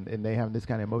this time, and they have this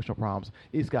kind of emotional problems.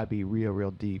 It's got to be real,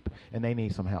 real deep, and they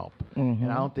need some help.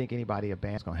 And I don't think anybody at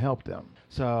band's gonna help them.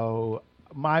 So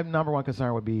my number one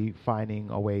concern would be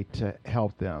finding a way to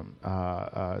help them,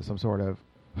 some sort of.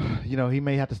 He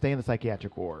may have to stay in the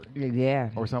psychiatric ward. Yeah.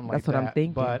 Or something like that. That's what I'm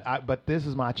thinking. But this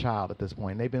is my child at this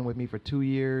point. They've been with me for 2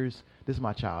 years. This is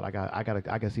my child. I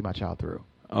gotta see my child through.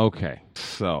 Okay.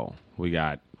 So we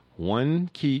got one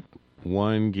keep,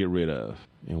 one get rid of.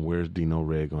 And where's Dino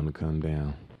Red gonna come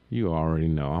down? You already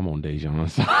know. I'm on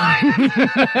Dejan's side.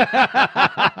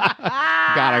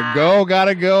 Gotta go.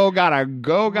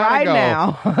 Right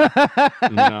now.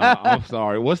 No, I'm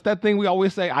sorry. What's that thing we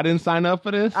always say? I didn't sign up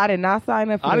for this? I did not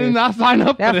sign up for this. I did not sign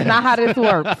up for this. That's not how this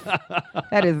works.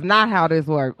 That is not how this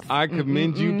works. I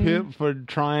commend you, Pip, for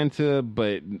trying to,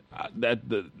 but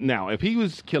now, if he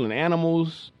was killing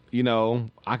animals you know,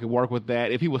 I could work with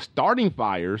that. If he was starting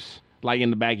fires, like in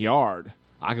the backyard,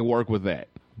 I could work with that.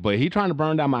 But he trying to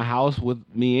burn down my house with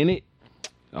me in it.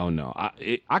 Oh no,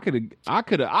 I could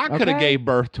have gave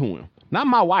birth to him. Not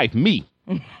my wife, me.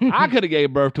 I could have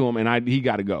gave birth to him, and he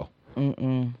got to go.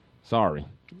 Sorry.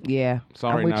 Yeah.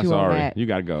 Sorry, not sorry. You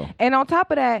got to go. And on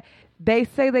top of that, they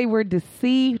say they were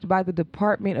deceived by the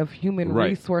Department of Human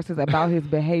Resources about his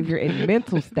behavior and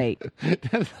mental state.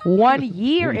 1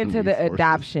 year into the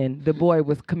adoption, the boy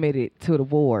was committed to the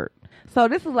ward. So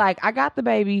this is like, I got the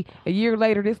baby. A year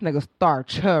later, this nigga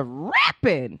start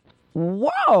rapping.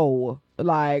 Whoa.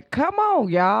 Like, come on,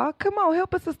 y'all. Come on,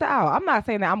 help a sister out. I'm not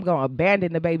saying that I'm going to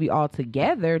abandon the baby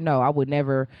altogether. No, I would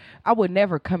never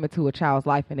come into a child's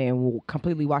life and then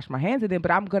completely wash my hands of them, but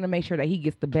I'm going to make sure that he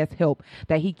gets the best help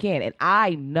that he can. And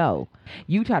I know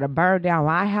you try to burn down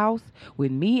my house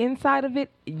with me inside of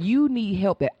it, you need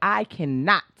help that I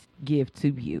cannot give to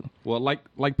you. Well,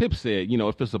 like Pip said, you know,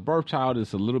 if it's a birth child,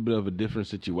 it's a little bit of a different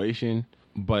situation,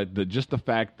 but just the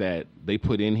fact that they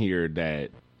put in here that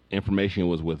information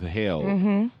was withheld,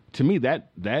 to me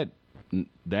that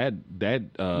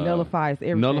nullifies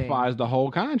everything. Nullifies the whole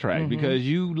contract because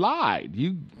you lied.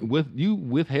 You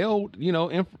withheld, you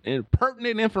know,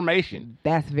 pertinent information.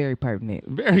 That's very pertinent.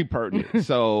 Very pertinent.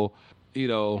 So, you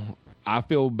know, I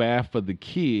feel bad for the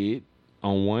kid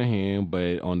on one hand,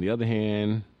 but on the other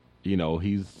hand, you know,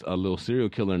 he's a little serial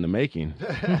killer in the making.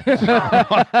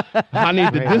 I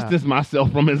need to distance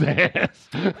myself from his ass.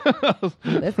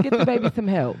 Let's get the baby some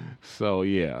help. So,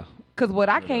 yeah. Because what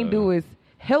I can't do is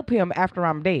help him after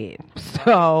I'm dead.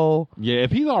 So. Yeah, if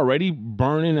he's already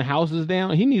burning the houses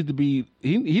down, he needs to be,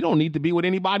 he don't need to be with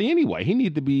anybody anyway. He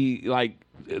needs to be like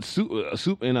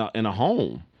in a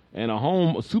home. And a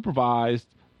home supervised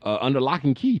under lock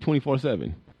and key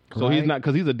 24/7. So he's not,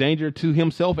 because he's a danger to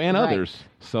himself and others.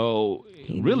 So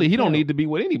he don't need to be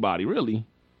with anybody, really.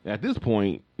 At this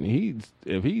point,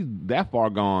 if he's that far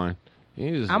gone,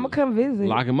 I'm gonna come visit.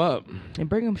 Lock him up and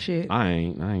bring him shit. I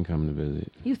ain't coming to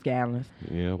visit. You scandalous.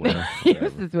 Yeah, well,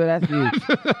 this is what that's you.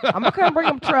 I'm gonna come bring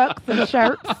him trucks and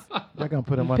shirts. They're gonna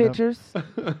put him on pictures,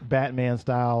 Batman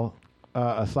style.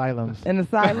 Asylums. An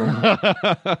asylum.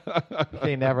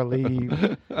 They never leave.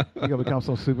 You're gonna become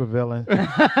some super villain.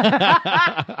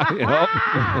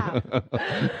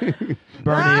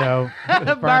 Bernio.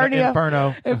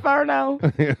 Inferno.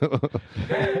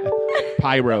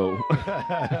 Pyro.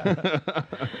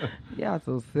 Y'all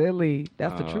so silly.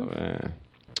 That's the truth. Man.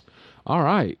 All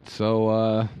right.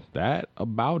 So that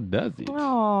about does it.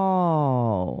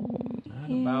 Oh. That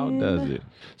about does it.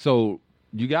 So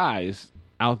you guys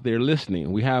out there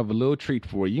listening, we have a little treat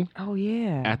for you. Oh,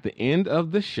 yeah. At the end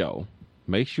of the show,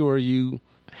 make sure you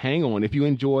hang on. If you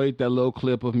enjoyed that little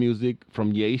clip of music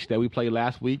from Yesh that we played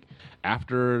last week,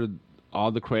 after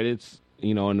all the credits,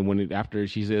 you know, and after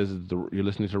she says you're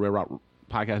listening to Red Rock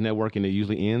Podcast Network and it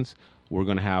usually ends, we're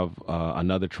going to have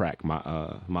another track, my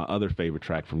other favorite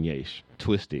track from Yesh,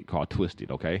 called Twisted,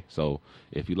 okay? So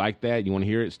if you like that, you want to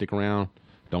hear it, stick around.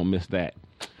 Don't miss that.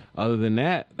 Other than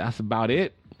that, that's about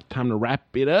it. Time to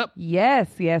wrap it up. Yes.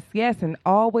 And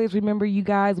always remember, you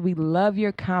guys, we love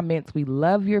your comments. We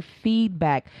love your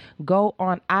feedback. Go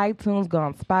on iTunes, go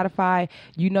on Spotify.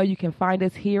 You know you can find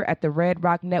us here at the Red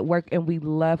Rock Network, and we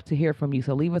love to hear from you.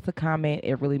 So leave us a comment.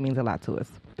 It really means a lot to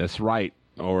us. That's right.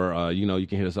 Or, you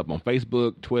can hit us up on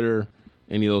Facebook, Twitter,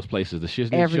 any of those places. The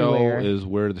Shiznit Show is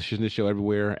where the Shiznit Show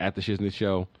everywhere, at the Shiznit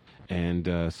Show.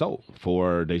 And so,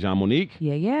 for Dejan Monique.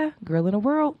 Yeah. Girl in the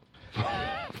world.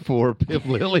 For Pip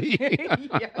Lily.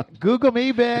 Google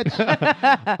me, bitch.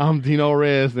 I'm Dino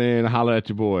Rez, and holla at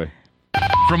your boy.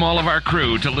 From all of our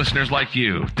crew to listeners like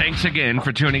you, thanks again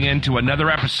for tuning in to another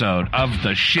episode of The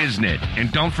Shiznit.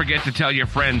 And don't forget to tell your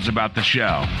friends about the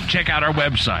show. Check out our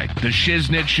website,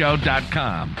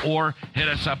 theshiznitshow.com, or hit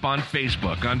us up on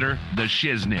Facebook under The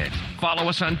Shiznit. Follow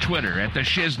us on Twitter at The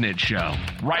Shiznit Show.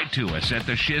 Write to us at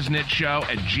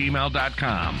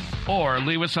theshiznitshow@gmail.com, or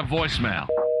leave us a voicemail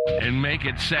and make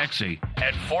it sexy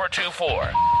at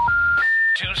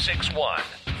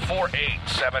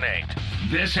 424-261-4878.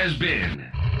 This has been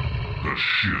The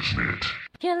Shiznit.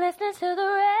 You're listening to the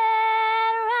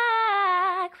Red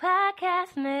Rock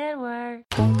Podcast Network.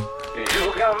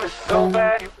 You got me so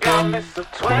bad, you got me so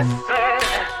twisted.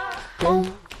 I'm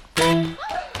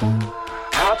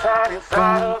tied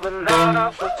inside of the knot,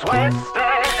 I'm so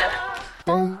twisted.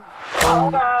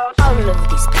 All of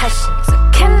these passions,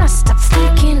 I cannot stop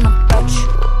thinking about you.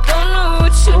 Don't know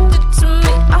what you did to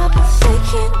me, I've been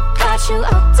thinking about you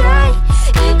all day.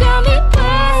 You got me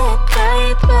bad,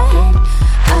 baby.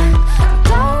 I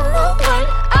don't know what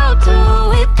I'll do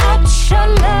without your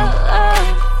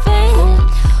loving.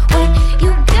 When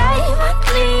you got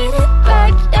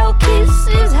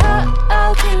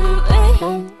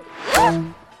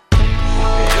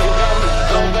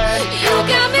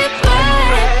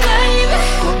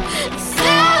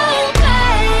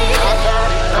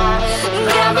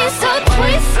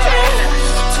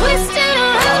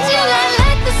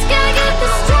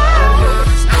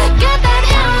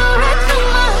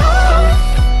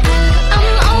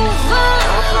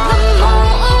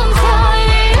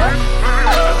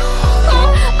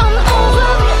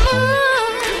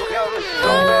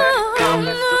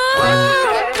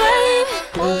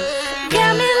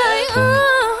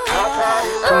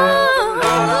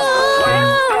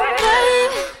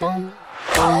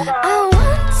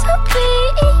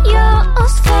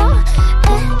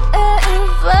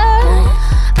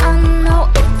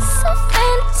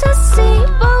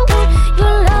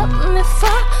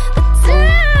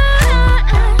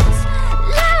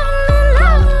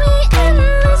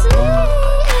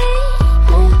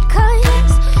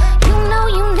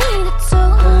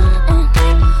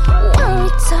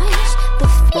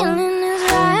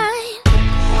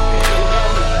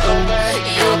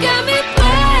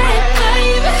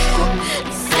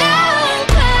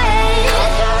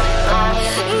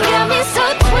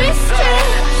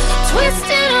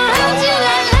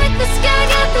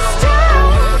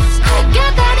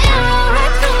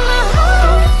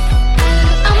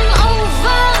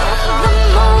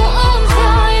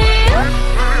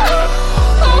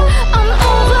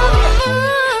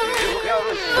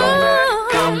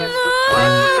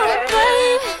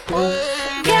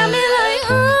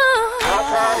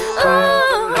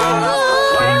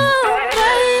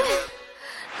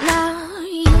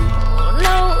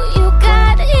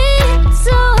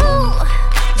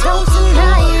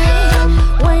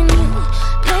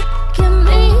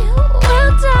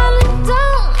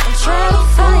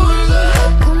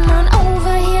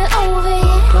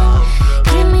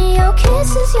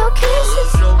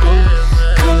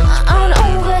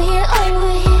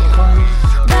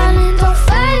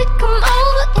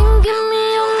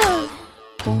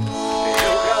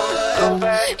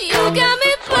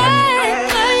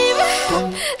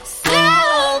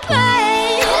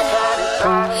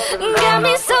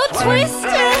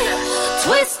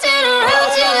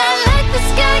you like the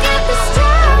sky, got the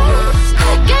stars.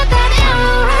 Got that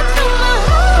arrow right through my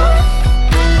heart.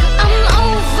 I'm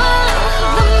over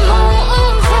the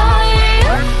moon for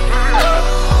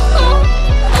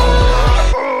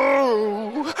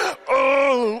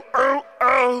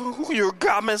you. You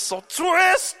got me so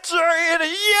twisted,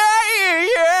 yeah.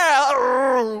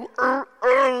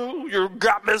 You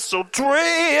got me so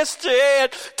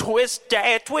twisted,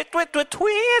 twisted, twisted,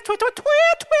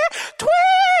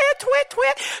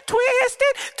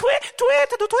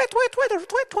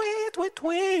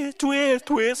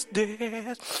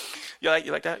 twisted. You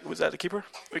like that? Was that a keeper?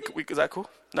 Is that cool?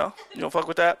 No? You don't fuck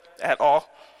with that at all?